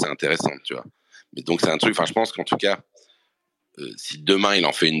première fois, c'est intéressant, tu vois. Mais donc, c'est un truc, je pense qu'en tout cas, si demain il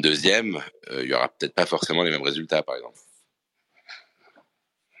en fait une deuxième, il y aura peut-être pas forcément les mêmes résultats, par exemple.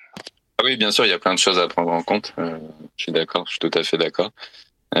 Oui, bien sûr, il y a plein de choses à prendre en compte. Je suis d'accord, je suis tout à fait d'accord.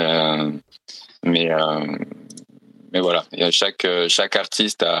 Mais voilà, il y a chaque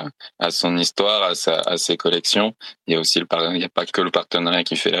artiste a son histoire, a ses collections. Il y a aussi il y a pas que le partenariat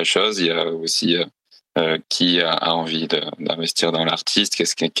qui fait la chose. Il y a aussi qui a envie d'investir dans l'artiste,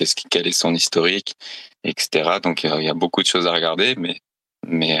 quel est son historique, etc. Donc il y a beaucoup de choses à regarder, mais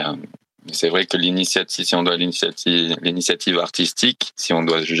c'est vrai que si on doit l'initiative artistique, si on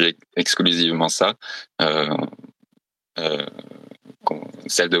doit juger exclusivement ça,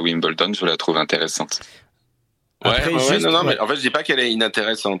 celle de Wimbledon, je la trouve intéressante. Ouais, non, mais en fait, je dis pas qu'elle est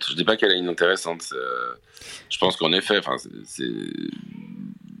inintéressante. Je pense qu'en effet, c'est.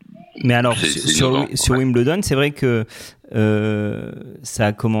 Mais alors, sur Wimbledon, c'est vrai que ça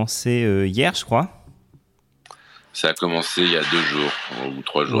a commencé hier, je crois. Ça a commencé il y a 2 jours ou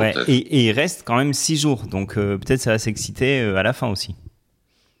 3 jours. Ouais, peut-être. Et il reste quand même 6 jours, donc peut-être ça va s'exciter à la fin aussi.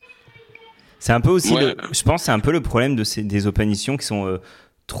 C'est un peu aussi, je pense, c'est un peu le problème des open editions qui sont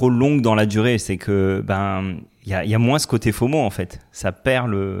trop longues dans la durée, c'est que il y a moins ce côté FOMO en fait. Ça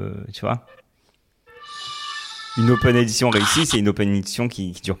perd tu vois. Une open edition réussie, c'est une open edition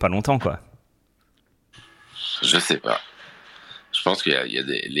qui dure pas longtemps, quoi. Je sais pas. Je pense qu'il y a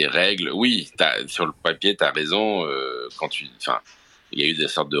les règles. Oui, sur le papier, t'as raison. Il y a eu des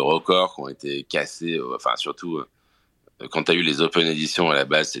sortes de records qui ont été cassés. Surtout quand t'as eu les open editions à la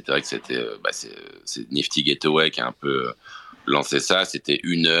base, c'était vrai que c'est Nifty Gateway qui a un peu lancé ça. C'était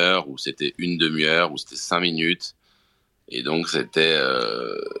 1 heure ou c'était une demi-heure ou c'était 5 minutes. Et donc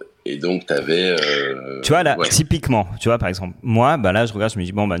t'avais. Tu vois là, typiquement, tu vois par exemple, moi, là je regarde, je me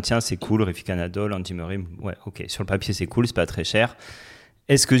dis tiens c'est cool, Refi Canadol, Anti-Murray, ouais ok, sur le papier c'est cool, c'est pas très cher.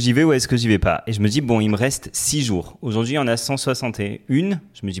 Est-ce que j'y vais ou est-ce que j'y vais pas? Et je me dis il me reste 6 jours. Aujourd'hui, il y en a 161.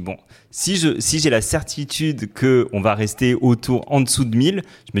 Je me dis si j'ai la certitude que on va rester en dessous de 1000,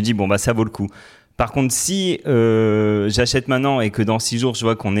 je me dis ça vaut le coup. Par contre, si j'achète maintenant et que dans 6 jours je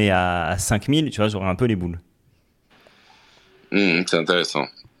vois qu'on est à 5000, tu vois, j'aurai un peu les boules. C'est intéressant.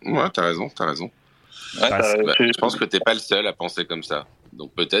 Ouais, t'as raison. Ouais, je pense que t'es pas le seul à penser comme ça.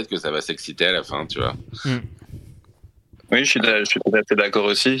 Donc peut-être que ça va s'exciter à la fin, tu vois. Oui, je suis tout à fait d'accord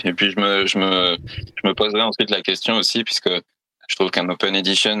aussi. Et puis je me poserai ensuite la question aussi, puisque je trouve qu'un open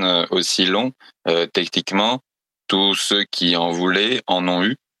edition aussi long, techniquement, tous ceux qui en voulaient en ont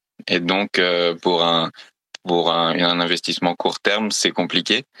eu. Et donc pour un investissement court terme, c'est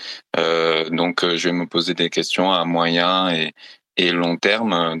compliqué. Donc je vais me poser des questions à moyen et long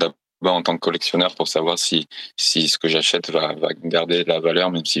terme. D'abord en tant que collectionneur pour savoir si ce que j'achète va garder de la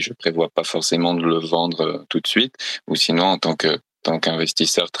valeur, même si je prévois pas forcément de le vendre tout de suite, ou sinon en tant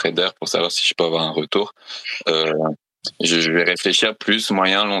qu'investisseur trader pour savoir si je peux avoir un retour. Je vais réfléchir plus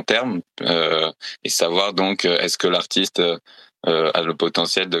moyen long terme et savoir donc est-ce que l'artiste a le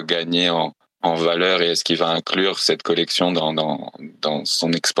potentiel de gagner en valeur et est-ce qu'il va inclure cette collection dans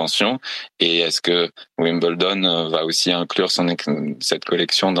son expansion et est-ce que Wimbledon va aussi inclure cette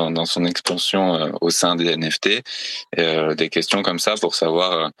collection dans son expansion au sein des NFT, des questions comme ça pour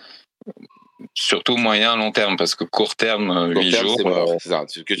savoir surtout moyen long terme parce que court terme 8 jours c'est mort. C'est ça.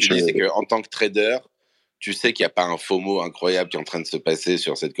 Ce que tu dis c'est que en tant que trader tu sais qu'il n'y a pas un FOMO incroyable qui est en train de se passer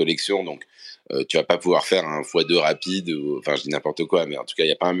sur cette collection, donc tu vas pas pouvoir faire un x2 rapide, je dis n'importe quoi, mais en tout cas, il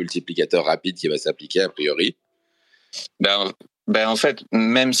n'y a pas un multiplicateur rapide qui va s'appliquer a priori. En fait,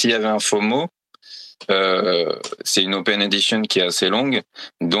 même s'il y avait un FOMO, c'est une open edition qui est assez longue,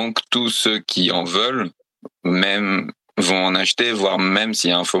 donc tous ceux qui en veulent, même vont en acheter, voire même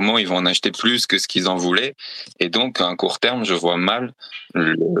s'il y a un FOMO, ils vont en acheter plus que ce qu'ils en voulaient. Et donc, à un court terme, je vois mal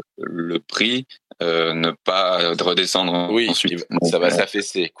le prix ne pas redescendre ensuite. Ça va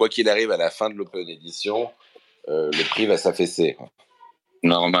s'affaisser. Quoi qu'il arrive à la fin de l'open edition, le prix va s'affaisser.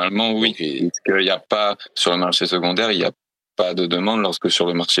 Normalement, oui. Parce qu'il n'y a pas, sur le marché secondaire, il n'y a pas de demande, lorsque sur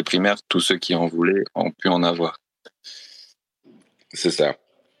le marché primaire, tous ceux qui en voulaient ont pu en avoir. C'est ça.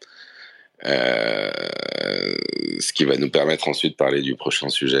 Ce qui va nous permettre ensuite de parler du prochain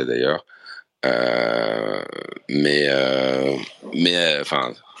sujet d'ailleurs. Le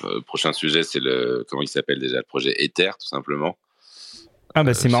prochain sujet, c'est comment il s'appelle déjà, le projet Ether, tout simplement. Ah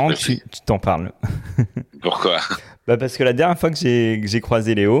bah c'est marrant que tu t'en parles. Pourquoi? Bah parce que la dernière fois que j'ai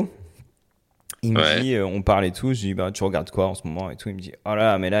croisé Léo, il me Ouais. dit, on parle et tout, je dis, bah tu regardes quoi en ce moment et tout, il me dit, oh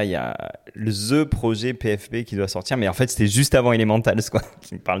là, mais là il y a the projet PFP qui doit sortir, mais en fait c'était juste avant Elementals quoi,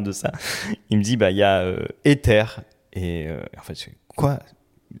 il me parle de ça. Il me dit, bah il y a Ether, et en fait je fais, quoi?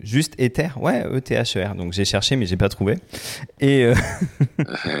 Juste Ether? Ouais, E-T-H-E-R. Donc j'ai cherché mais j'ai pas trouvé. Et,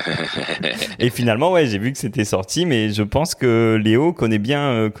 et finalement, ouais, j'ai vu que c'était sorti, mais je pense que Léo connaît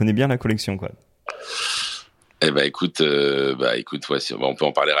bien la collection, quoi. Eh ben écoute, ouais, on peut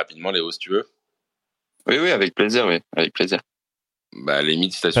en parler rapidement, Léo, si tu veux. Oui, avec plaisir, oui, avec plaisir. Bah, à la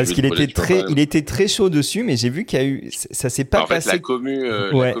limite, si t'as Parce suivi qu'il le projet, était tu peux en parler. il était très chaud dessus, mais j'ai vu qu'il y a eu, ça s'est pas En fait, passé. la commu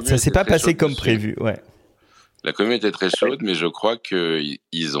Ça s'est était pas très passé chaude comme dessus. prévu, ouais. La commu était très chaude, mais je crois que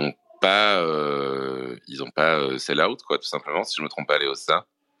ils ont pas sell out, quoi, tout simplement, si je me trompe pas, Léo, c'est ça.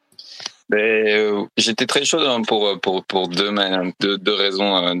 J'étais très chaud pour deux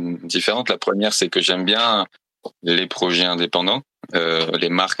raisons différentes. La première, c'est que j'aime bien les projets indépendants, les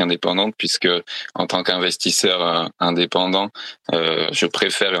marques indépendantes, puisque en tant qu'investisseur indépendant, je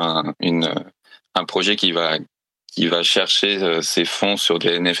préfère un projet qui va chercher ses fonds sur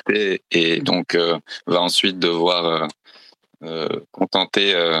des NFT et donc va ensuite devoir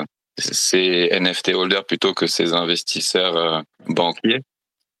contenter ses NFT holders plutôt que ses investisseurs banquiers.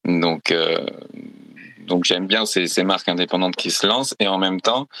 Donc j'aime bien ces marques indépendantes qui se lancent et en même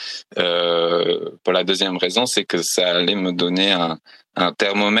temps, pour la deuxième raison, c'est que ça allait me donner un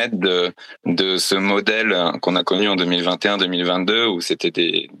thermomètre de ce modèle qu'on a connu en 2021-2022 où c'était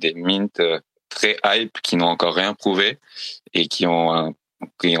des mints très hype qui n'ont encore rien prouvé et qui ont un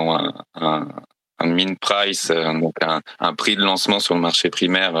mint price, donc un prix de lancement sur le marché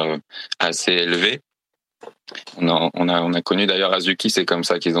primaire assez élevé. On a connu d'ailleurs Azuki, c'est comme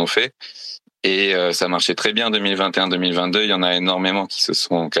ça qu'ils ont fait. Et ça marchait très bien en 2021-2022. Il y en a énormément qui se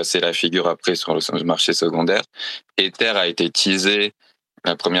sont cassés la figure après sur le marché secondaire. Ether a été teasé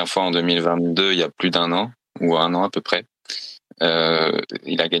la première fois en 2022, il y a plus d'un an, ou un an à peu près.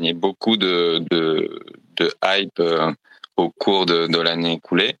 Il a gagné beaucoup de hype au cours de l'année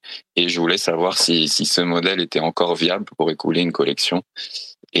écoulée. Et je voulais savoir si ce modèle était encore viable pour écouler une collection.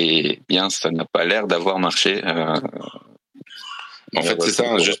 Et bien, ça n'a pas l'air d'avoir marché. En fait, c'est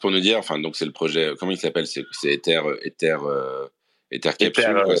ça, juste pour nous dire. Enfin, donc c'est le projet. Comment il s'appelle? C'est Ether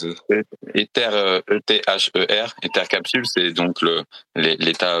Capsule. Ether, E-T-H-E-R, Ether Capsule, c'est donc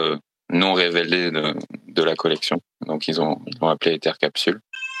l'état non révélé de la collection. Donc ils ont appelé Ether Capsule.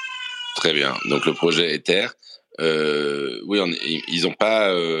 Très bien. Donc le projet Ether. Oui, ils ont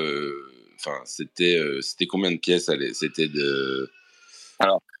pas. Enfin, c'était combien de pièces? C'était de.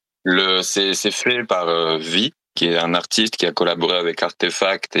 Alors, c'est fait par Vi, qui est un artiste qui a collaboré avec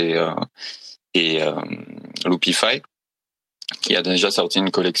Artefact et Loopify, qui a déjà sorti une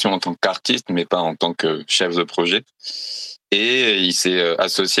collection en tant qu'artiste, mais pas en tant que chef de projet. Et il s'est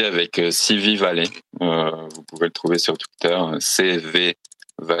associé avec CV Valley. Vous pouvez le trouver sur Twitter, CV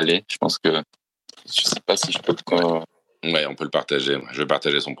Valley. Je pense que je sais pas si je peux. Ouais, on peut le partager. Je vais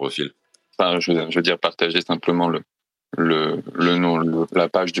partager son profil. Enfin, je veux dire partager simplement le nom, la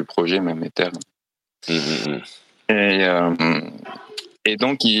page du projet, même Ether. Et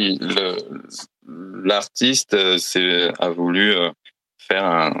donc l'artiste a voulu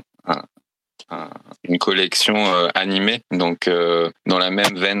faire une collection animée, donc dans la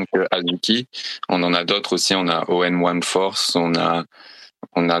même veine que Azuki. On en a d'autres aussi. On a ON1 Force. On en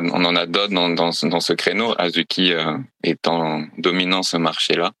a d'autres dans ce créneau. Azuki étant dominant ce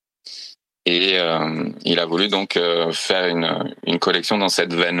marché-là. Et il a voulu donc faire une collection dans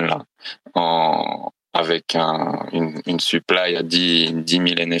cette veine-là, avec une supply à 10 000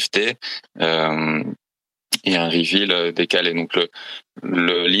 NFT et un reveal décalé. Donc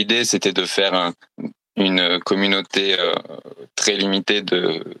l'idée, c'était de faire une communauté très limitée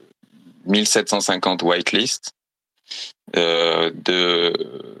de 1750 whitelist, de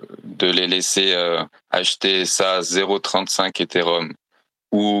les laisser acheter ça à 0,35 Ethereum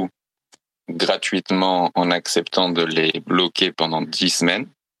ou gratuitement en acceptant de les bloquer pendant 10 semaines.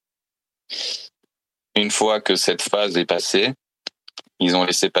 Une fois que cette phase est passée, ils ont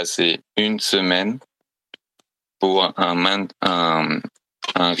laissé passer une semaine pour un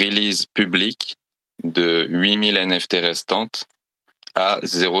release public de 8000 NFT restantes à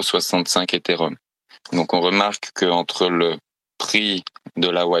 0,65 Ethereum. Donc on remarque qu'entre le prix de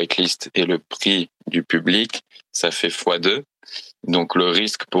la whitelist et le prix du public, ça fait x2. Donc le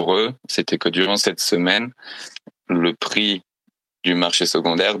risque pour eux, c'était que durant cette semaine, le prix du marché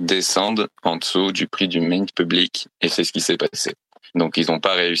secondaire descende en dessous du prix du mint public. Et c'est ce qui s'est passé. Donc ils n'ont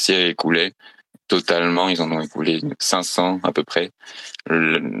pas réussi à écouler totalement, ils en ont écoulé 500 à peu près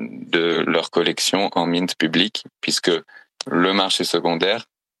de leur collection en mint public, puisque le marché secondaire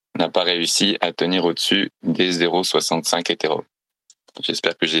n'a pas réussi à tenir au-dessus des 0,65 Ethereum.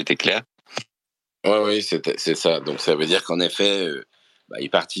 J'espère que j'ai été clair. Oui, c'est ça. Donc ça veut dire qu'en effet, il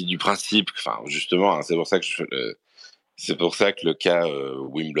partit du principe, enfin justement, hein, c'est pour ça que le cas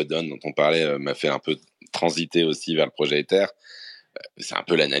Wimbledon dont on parlait m'a fait un peu transiter aussi vers le projet Ether. C'est un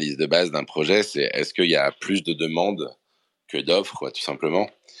peu l'analyse de base d'un projet, c'est est-ce qu'il y a plus de demandes que d'offres, quoi, tout simplement.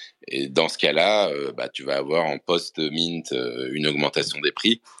 Et dans ce cas-là, tu vas avoir en post-mint une augmentation des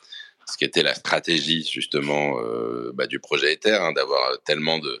prix, ce qui était la stratégie justement du projet Ether, hein, d'avoir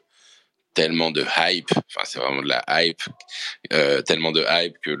tellement de hype, enfin c'est vraiment de la hype, tellement de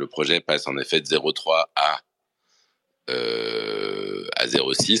hype que le projet passe en effet de 0,3 à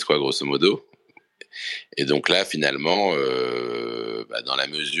 0,6, quoi, grosso modo. Et donc là, finalement, dans la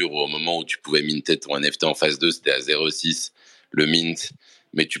mesure où au moment où tu pouvais minter ton NFT en phase 2, c'était à 0,6 le mint,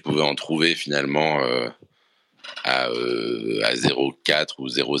 mais tu pouvais en trouver finalement à 0,4 ou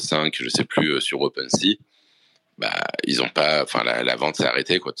 0,5, je sais plus, sur OpenSea, ils ont pas, enfin la vente s'est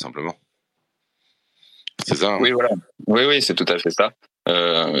arrêtée, quoi, tout simplement. C'est ça, hein. Oui, voilà. Oui, c'est tout à fait ça.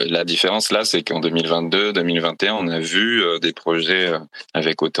 La différence là, c'est qu'en 2022, 2021, on a vu des projets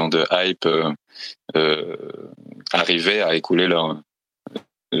avec autant de hype arriver à écouler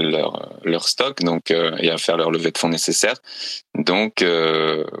leur stock, donc et à faire leur levée de fonds nécessaire. Donc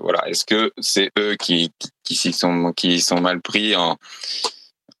voilà, est-ce que c'est eux qui sont mal pris en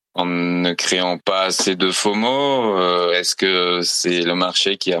ne créant pas assez de FOMO? Est-ce que c'est le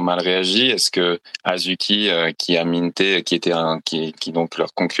marché qui a mal réagi? Est-ce que Azuki qui a minté, qui était qui donc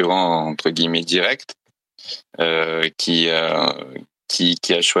leur concurrent entre guillemets direct, qui a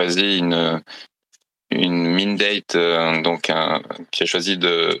choisi une mint date, qui a choisi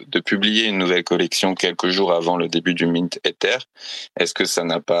de publier une nouvelle collection quelques jours avant le début du mint Ether. Est-ce que ça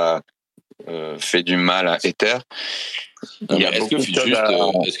n'a pas fait du mal à Ether?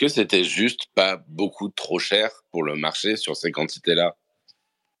 Est-ce que c'était juste pas beaucoup trop cher pour le marché sur ces quantités-là?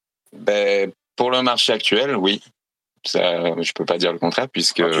 Pour le marché actuel, oui. Ça, je peux pas dire le contraire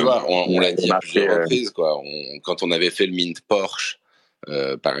puisque. Alors, tu vois, on l'a dit à plusieurs reprises, quoi. Quand on avait fait le mint Porsche,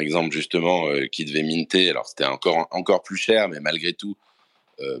 par exemple, justement, qui devait minter, alors c'était encore plus cher, mais malgré tout,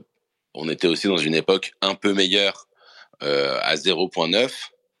 on était aussi dans une époque un peu meilleure à 0,9.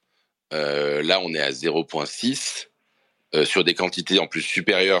 Là, on est à 0,6 sur des quantités en plus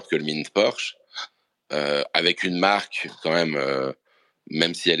supérieures que le mint Porsche, avec une marque quand même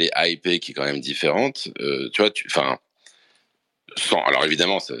si elle est hypée, qui est quand même différente. Tu vois, alors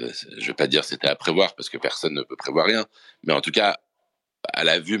évidemment, je vais pas dire c'était à prévoir parce que personne ne peut prévoir rien, mais en tout cas, à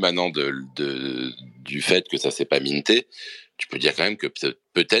la vue maintenant du fait que ça s'est pas minté, tu peux dire quand même que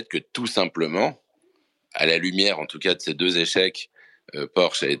peut-être que tout simplement, à la lumière en tout cas de ces deux échecs,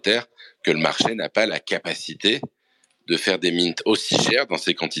 Porsche et Ether, que le marché n'a pas la capacité de faire des mints aussi chers dans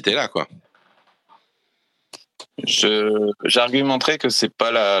ces quantités-là, quoi. J'argumenterais que c'est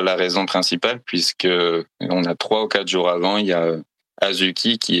pas la raison principale, puisque on a 3 ou 4 jours avant, il y a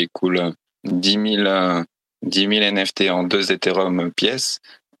Azuki qui écoule 10 000 NFT en 2 Ethereum pièce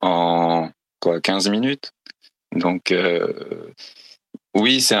en 15 minutes. Donc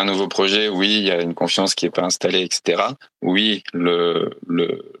oui, c'est un nouveau projet, oui, il y a une confiance qui est pas installée, etc. Oui, le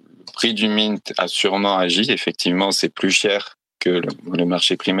prix du mint a sûrement agi. Effectivement, c'est plus cher que le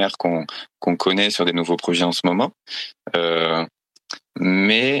marché primaire qu'on connaît sur des nouveaux projets en ce moment.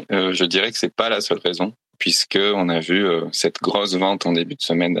 Mais je dirais que c'est pas la seule raison, puisque on a vu cette grosse vente en début de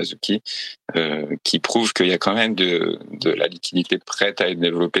semaine d'Azuki, qui prouve qu'il y a quand même de la liquidité prête à être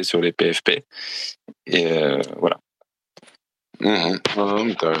développée sur les PFP. Et voilà. Non,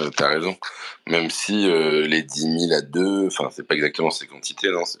 t'as raison. Même si les 10 000 à 2, enfin, c'est pas exactement ces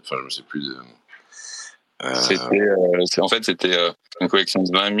quantités, non? Enfin, je ne sais plus. C'était une collection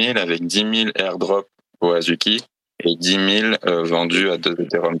de 20 000 avec 10 000 airdrops au Azuki et 10 000 vendus à 2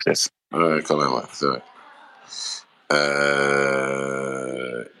 Ethereum pièces. Ouais, quand même, ouais, c'est vrai.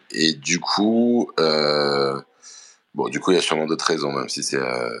 Et du coup, du coup, il y a sûrement d'autres raisons, même si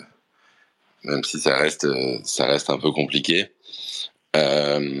ça reste un peu compliqué.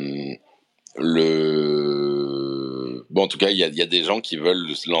 En tout cas, il y a des gens qui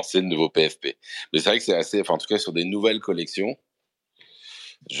veulent se lancer de nouveaux PFP. Mais c'est vrai que c'est assez, enfin, en tout cas, sur des nouvelles collections,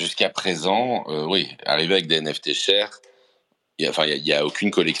 jusqu'à présent, oui, arriver avec des NFT chers, il y a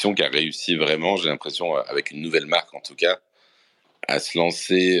aucune collection qui a réussi vraiment, j'ai l'impression, avec une nouvelle marque en tout cas, à se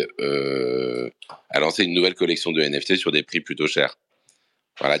lancer, à lancer une nouvelle collection de NFT sur des prix plutôt chers.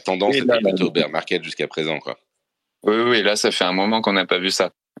 Enfin, la tendance était plutôt bear market jusqu'à présent, quoi. Oui, là, ça fait un moment qu'on n'a pas vu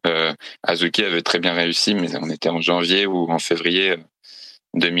ça. Azuki avait très bien réussi, mais on était en janvier ou en février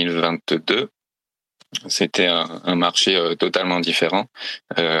 2022. C'était un marché totalement différent.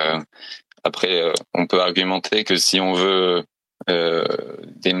 Après, on peut argumenter que si on veut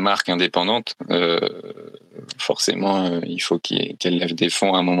des marques indépendantes, forcément, il faut qu'elles lèvent des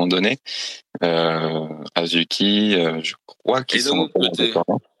fonds à un moment donné. Azuki, je crois qu'ils sont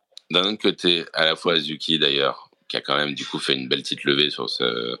indépendants. D'un autre côté, à la fois Azuki d'ailleurs, qui a quand même du coup fait une belle petite levée sur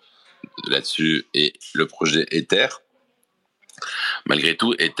là-dessus, et le projet Ether. Malgré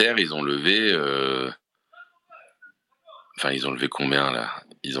tout, Ether, ils ont levé... Enfin, ils ont levé combien là?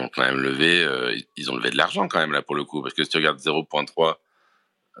 Ils ont quand même levé, ils ont levé de l'argent quand même là pour le coup, parce que si tu regardes 0.3,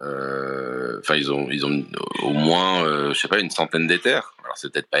 enfin ils ont au moins, je sais pas, une centaine d'Ethers. Alors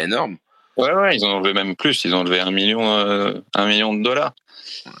c'est peut-être pas énorme. Ouais, ils ont levé même plus. Ils ont levé $1 million. $1 million. $1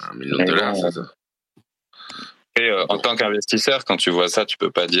 million, c'est ça. Et en tant qu'investisseur, quand tu vois ça, tu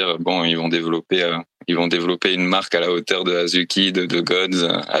peux pas dire bon, ils vont développer une marque à la hauteur de Azuki, de Gods,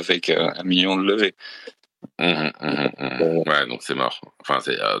 avec $1 million de levée. Ouais, donc c'est mort. Enfin,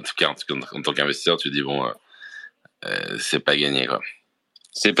 en tout cas, en tant qu'investisseur, tu dis bon, c'est pas gagné, quoi.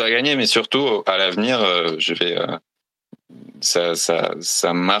 C'est pas gagné, mais surtout à l'avenir,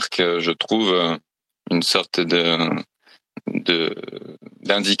 ça marque, je trouve, une sorte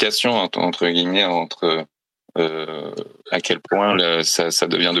d'indication entre guillemets entre à quel point ça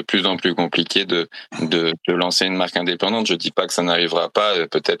devient de plus en plus compliqué de lancer une marque indépendante. Je dis pas que ça n'arrivera pas.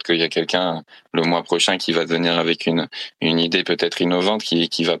 Peut-être qu'il y a quelqu'un le mois prochain qui va venir avec une idée peut-être innovante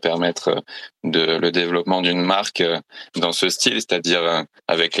qui va permettre le développement d'une marque dans ce style, c'est-à-dire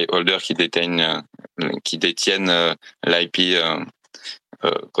avec les holders qui détiennent l'IP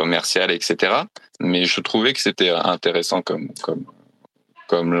commercial, etc. Mais je trouvais que c'était intéressant comme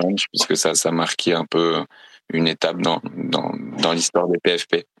launch, puisque ça marquait un peu une étape dans l'histoire des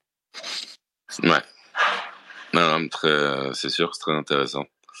PFP. Ouais. Non, c'est sûr, c'est très intéressant.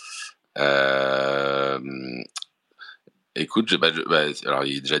 Écoute, alors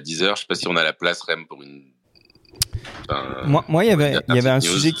il est déjà 10h, je sais pas si on a la place, Rem, pour une... Moi, il y avait un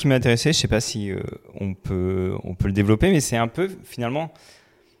sujet qui m'intéressait, je sais pas si on peut le développer, mais c'est un peu finalement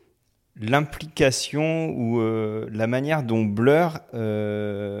l'implication ou la manière dont Blur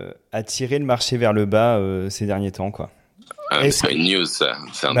a tiré le marché vers le bas ces derniers temps, quoi. C'est pas une news, ça.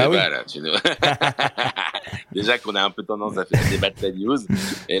 C'est un débat, là. Déjà qu'on a un peu tendance à faire débattre la news.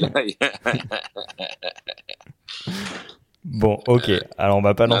 Et là, Bon, ok. Alors, on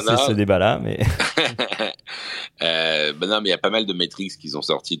va pas lancer ce débat-là, mais... non, mais il y a pas mal de métriques qui sont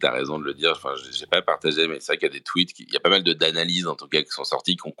sorties, t'as raison de le dire. Enfin, j'ai pas partagé, mais c'est vrai qu'il y a des tweets, il y a pas mal d'analyses, en tout cas, qui sont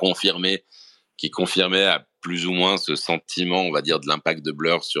sorties, qui confirmaient à plus ou moins ce sentiment, on va dire, de l'impact de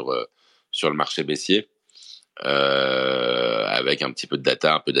Blur sur le marché baissier. Avec un petit peu de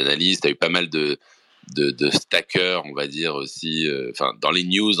data, un peu d'analyse. T'as eu pas mal de stackers, on va dire aussi, dans les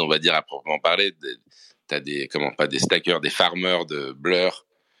news, on va dire à proprement parler, t'as des stackers, des farmers de Blur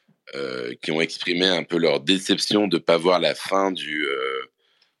qui ont exprimé un peu leur déception de pas voir la fin du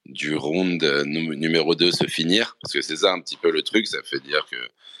round numéro 2 se finir, parce que c'est ça un petit peu le truc. Ça fait dire que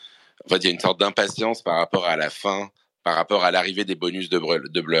en fait il y a une sorte d'impatience par rapport à la fin, par rapport à l'arrivée des bonus de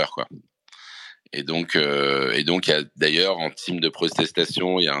Blur, quoi. Et donc, il y a d'ailleurs en team de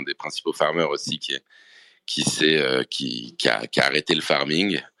protestation, il y a un des principaux farmers aussi qui a arrêté le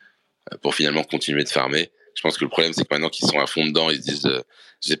farming pour finalement continuer de farmer. Je pense que le problème, c'est que maintenant qu'ils sont à fond dedans, ils se disent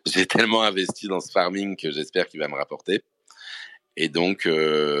j'ai tellement investi dans ce farming que j'espère qu'il va me rapporter. Et donc,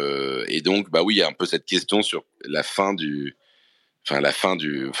 bah oui, il y a un peu cette question sur quand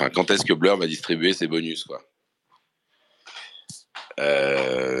est-ce que Blur va distribuer ses bonus, quoi.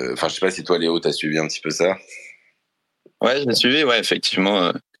 Je sais pas si toi, Léo, t'as suivi un petit peu ça. Ouais, j'ai suivi. Ouais,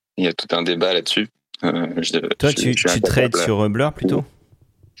 effectivement, il y a tout un débat là-dessus. Toi, tu trades sur Blur plutôt?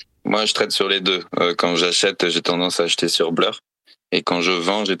 Moi, je trade sur les deux. Quand j'achète, j'ai tendance à acheter sur Blur. Et quand je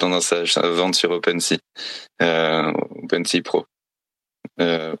vends, j'ai tendance à vendre sur OpenSea. OpenSea Pro.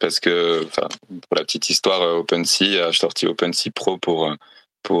 Parce que, pour la petite histoire, OpenSea a sorti OpenSea Pro pour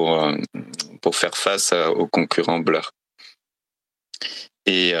faire face aux concurrents Blur.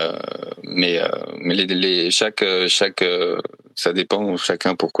 Et mais chaque ça dépend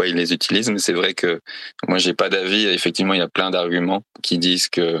chacun pourquoi il les utilise, mais c'est vrai que moi j'ai pas d'avis. Effectivement, il y a plein d'arguments qui disent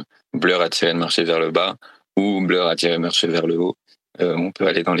que Blur a tiré le marché vers le bas ou Blur a tiré le marché vers le haut. On peut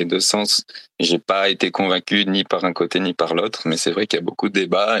aller dans les deux sens. J'ai pas été convaincu ni par un côté ni par l'autre, mais c'est vrai qu'il y a beaucoup de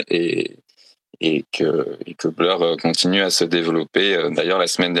débats et que Blur continue à se développer. D'ailleurs, la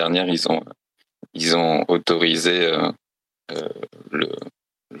semaine dernière, ils ont autorisé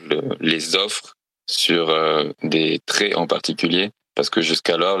les offres sur des traits en particulier, parce que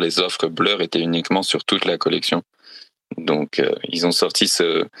jusqu'alors, les offres Blur étaient uniquement sur toute la collection. Donc, ils ont sorti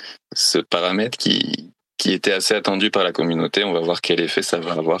ce paramètre qui était assez attendu par la communauté. On va voir quel effet ça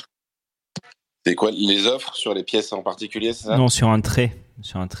va avoir. C'est quoi les offres sur les pièces en particulier, c'est ça? Non, sur un trait.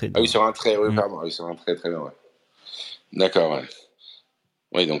 Ah oui, sur un trait, oui, pardon. Oui, sur un trait, très bien, ouais. D'accord, ouais.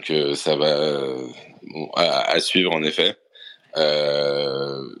 Oui, donc ça va à suivre en effet.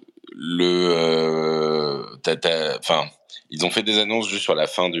 Ils ont fait des annonces juste sur la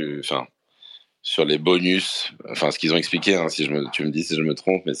fin sur les bonus. Enfin, ce qu'ils ont expliqué, hein, tu me dis si je me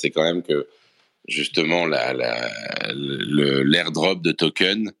trompe, mais c'est quand même que justement l'airdrop de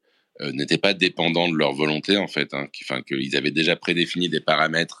tokens n'était pas dépendant de leur volonté en fait. Qu'ils avaient déjà prédéfini des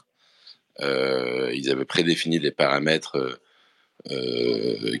paramètres. Ils avaient prédéfini des paramètres.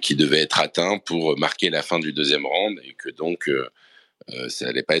 Qui devaient être atteints pour marquer la fin du deuxième round et que donc ça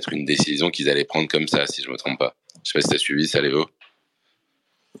allait pas être une décision qu'ils allaient prendre comme ça, si je me trompe pas. Je sais pas si t'as suivi ça, Léo.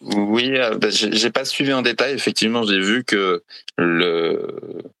 Oui, j'ai pas suivi en détail. Effectivement, j'ai vu que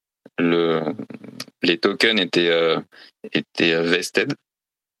les tokens étaient vested,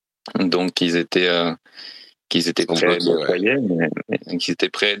 donc qu'ils étaient prêts à déployer, qu'ils étaient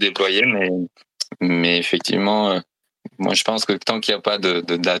prêts à déployer, mais effectivement. Moi, je pense que tant qu'il n'y a pas de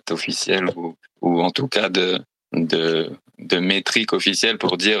date officielle ou en tout cas de métrique officielle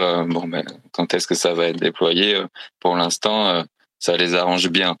pour dire quand est-ce que ça va être déployé, pour l'instant, ça les arrange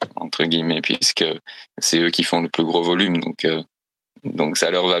bien, entre guillemets, puisque c'est eux qui font le plus gros volume. Donc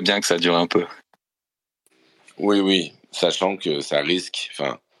ça leur va bien que ça dure un peu. Oui, sachant que ça risque...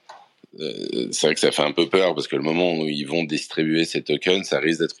 c'est vrai que ça fait un peu peur parce que le moment où ils vont distribuer ces tokens, ça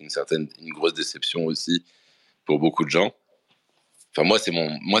risque d'être une grosse déception aussi pour beaucoup de gens. Enfin, moi, c'est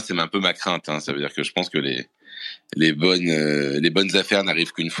un peu ma crainte, hein. Ça veut dire que je pense que les bonnes affaires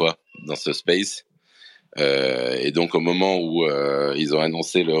n'arrivent qu'une fois dans ce space. Et donc, au moment où ils ont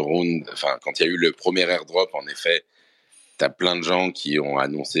annoncé le round, quand il y a eu le premier airdrop, en effet, t'as plein de gens qui ont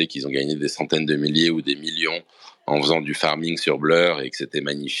annoncé qu'ils ont gagné des centaines de milliers ou des millions en faisant du farming sur Blur et que c'était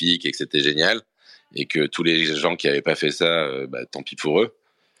magnifique et que c'était génial. Et que tous les gens qui n'avaient pas fait ça, tant pis pour eux.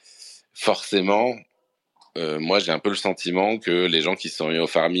 Forcément, moi, j'ai un peu le sentiment que les gens qui se sont mis au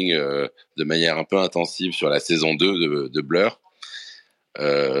farming de manière un peu intensive sur la saison 2 de Blur,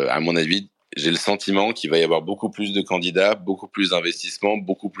 à mon avis, j'ai le sentiment qu'il va y avoir beaucoup plus de candidats, beaucoup plus d'investissements,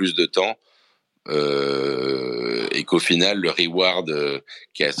 beaucoup plus de temps, et qu'au final, le reward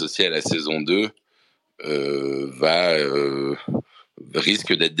qui est associé à la saison 2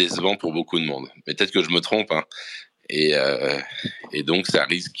 risque d'être décevant pour beaucoup de monde. Mais peut-être que je me trompe, hein. Et donc, ça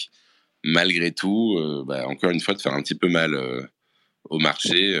risque malgré tout, encore une fois, de faire un petit peu mal au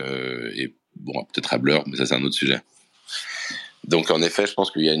marché et bon, peut-être à Blur, mais ça c'est un autre sujet. Donc en effet, je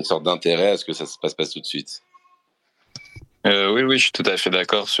pense qu'il y a une sorte d'intérêt à ce que ça se passe pas tout de suite. Oui, je suis tout à fait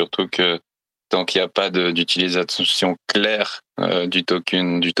d'accord, surtout que tant qu'il n'y a pas d'utilisation claire du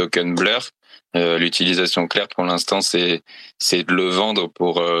token Blur, l'utilisation claire pour l'instant c'est de le vendre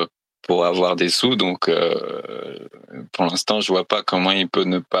pour avoir des sous. Donc pour l'instant, je vois pas comment il peut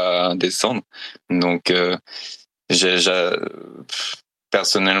ne pas descendre. Donc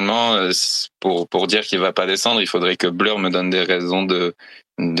personnellement, pour dire qu'il va pas descendre, il faudrait que Blur me donne des raisons de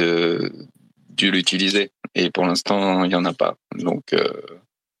l'utiliser. Et pour l'instant, il y en a pas. Donc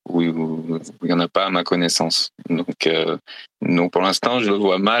oui, il y en a pas à ma connaissance. Donc pour l'instant, je le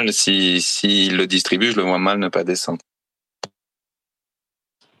vois mal. S'il le distribue, je le vois mal ne pas descendre.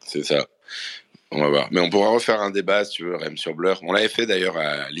 C'est ça. On va voir. Mais on pourra refaire un débat, si tu veux, Rem, sur Blur. On l'avait fait d'ailleurs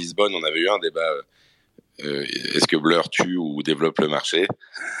à Lisbonne. On avait eu un débat. Est-ce que Blur tue ou développe le marché,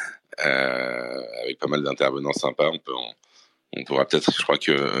 avec pas mal d'intervenants sympas. On pourra peut-être, je crois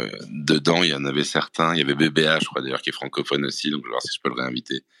que dedans, il y en avait certains. Il y avait BBA, je crois d'ailleurs, qui est francophone aussi. Donc, je vais voir si je peux le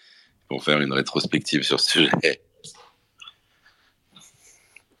réinviter pour faire une rétrospective sur ce sujet.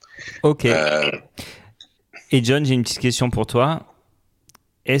 Ok. Et John, j'ai une petite question pour toi.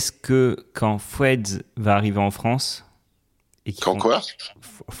 Est-ce que quand Fweds va arriver en France... Quand quoi?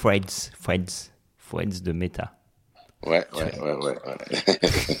 Fweds de Meta. Ouais.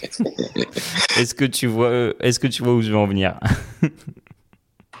 Est-ce que tu vois où je veux en venir?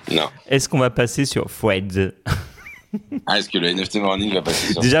 Non. Est-ce qu'on va passer sur Fweds? Est-ce que le NFT Morning va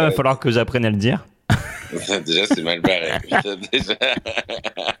passer sur Déjà, il va falloir que j'apprenne à le dire. Déjà, c'est mal barré. Déjà...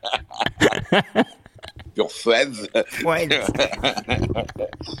 Sur Fweds. Ouais.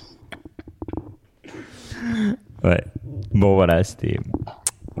 Bon, voilà, c'était...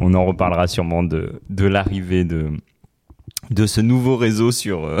 on en reparlera sûrement de l'arrivée de ce nouveau réseau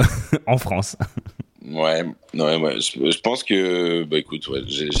en France. Ouais. Je pense que, écoute,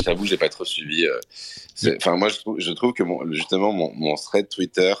 je t'avoue, j'ai pas trop suivi. Enfin, moi, je trouve que justement mon thread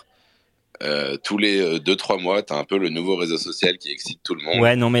Twitter, tous les 2-3 mois, t'as un peu le nouveau réseau social qui excite tout le monde.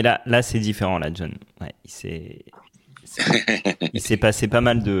 Ouais, non, mais là, c'est différent, là, John. Ouais, il s'est passé pas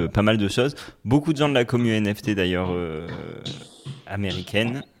mal de choses. Beaucoup de gens de la commu NFT, d'ailleurs,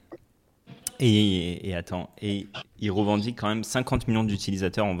 américaine. Et attends, et ils revendiquent quand même 50 millions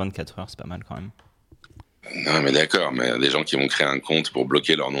d'utilisateurs en 24 heures, c'est pas mal quand même. Non, mais d'accord, mais des gens qui vont créer un compte pour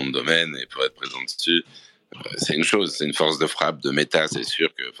bloquer leur nom de domaine et pour être présents dessus, c'est une chose, c'est une force de frappe de méta, c'est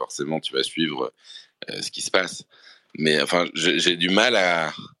sûr que forcément tu vas suivre ce qui se passe. Mais enfin, j'ai du mal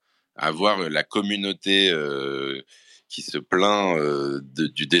à voir la communauté qui se plaint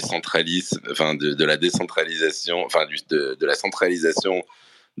du décentralisme, enfin de la décentralisation, enfin de la centralisation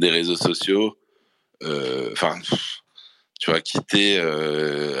des réseaux sociaux. Enfin, tu vois, quitter,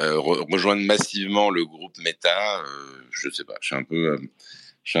 rejoindre massivement le groupe Meta, je sais pas, je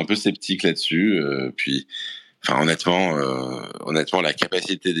suis un peu sceptique là-dessus. Puis, enfin, honnêtement, la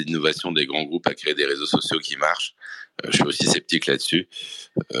capacité d'innovation des grands groupes à créer des réseaux sociaux qui marchent, je suis aussi sceptique là-dessus.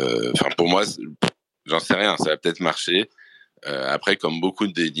 Enfin, pour moi, j'en sais rien, ça va peut-être marcher. Après, comme beaucoup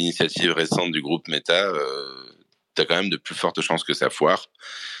d'initiatives récentes du groupe Meta, t'as quand même de plus fortes chances que ça foire.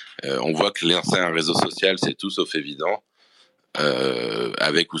 On voit que lancer un réseau social, c'est tout sauf évident.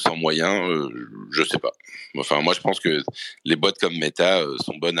 Avec ou sans moyens, je sais pas. Enfin, moi, je pense que les boîtes comme Meta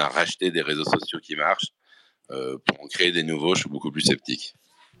sont bonnes à racheter des réseaux sociaux qui marchent. Pour en créer des nouveaux, je suis beaucoup plus sceptique.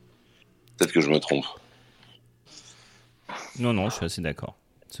 Peut-être que je me trompe. Non, je suis assez d'accord.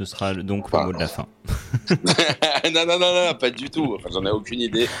 Ce sera donc le mot de la fin. non, pas du tout. Enfin, j'en ai aucune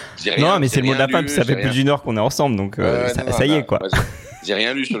idée. Non, mais c'est le mot de la fin, puis ça fait plus d'une heure qu'on est ensemble, donc ça y est, quoi. J'ai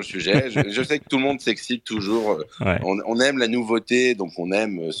rien lu sur le sujet. Je sais que tout le monde s'excite toujours. Ouais. On aime la nouveauté, donc on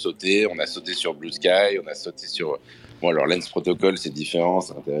aime sauter. On a sauté sur Blue Sky, on a sauté sur... Bon, alors Lens Protocol, c'est différent,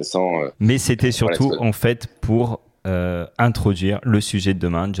 c'est intéressant. Mais c'était surtout, en fait, pour introduire le sujet de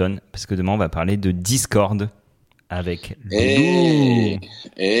demain, John, parce que demain, on va parler de Discord avec Loulou.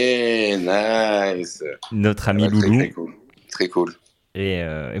 Nice. Notre ami Loulou. Très cool. Très cool. Et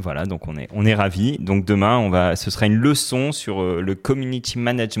voilà, donc on est ravis. Donc demain, ce sera une leçon sur le community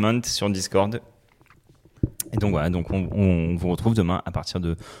management sur Discord. Et donc voilà, donc on vous retrouve demain à partir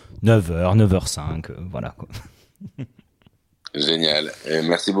de 9h, 9h05, voilà quoi. Génial. Et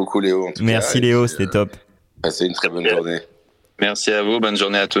merci beaucoup Léo. En tout merci cas. Léo, c'était top. Passez une très bonne journée. Merci à vous, bonne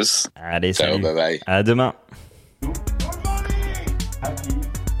journée à tous. Allez, ciao, salut. bye bye. À demain. Happy,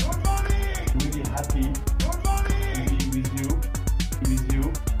 really happy to be with you,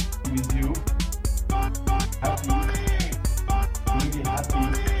 happy, really happy.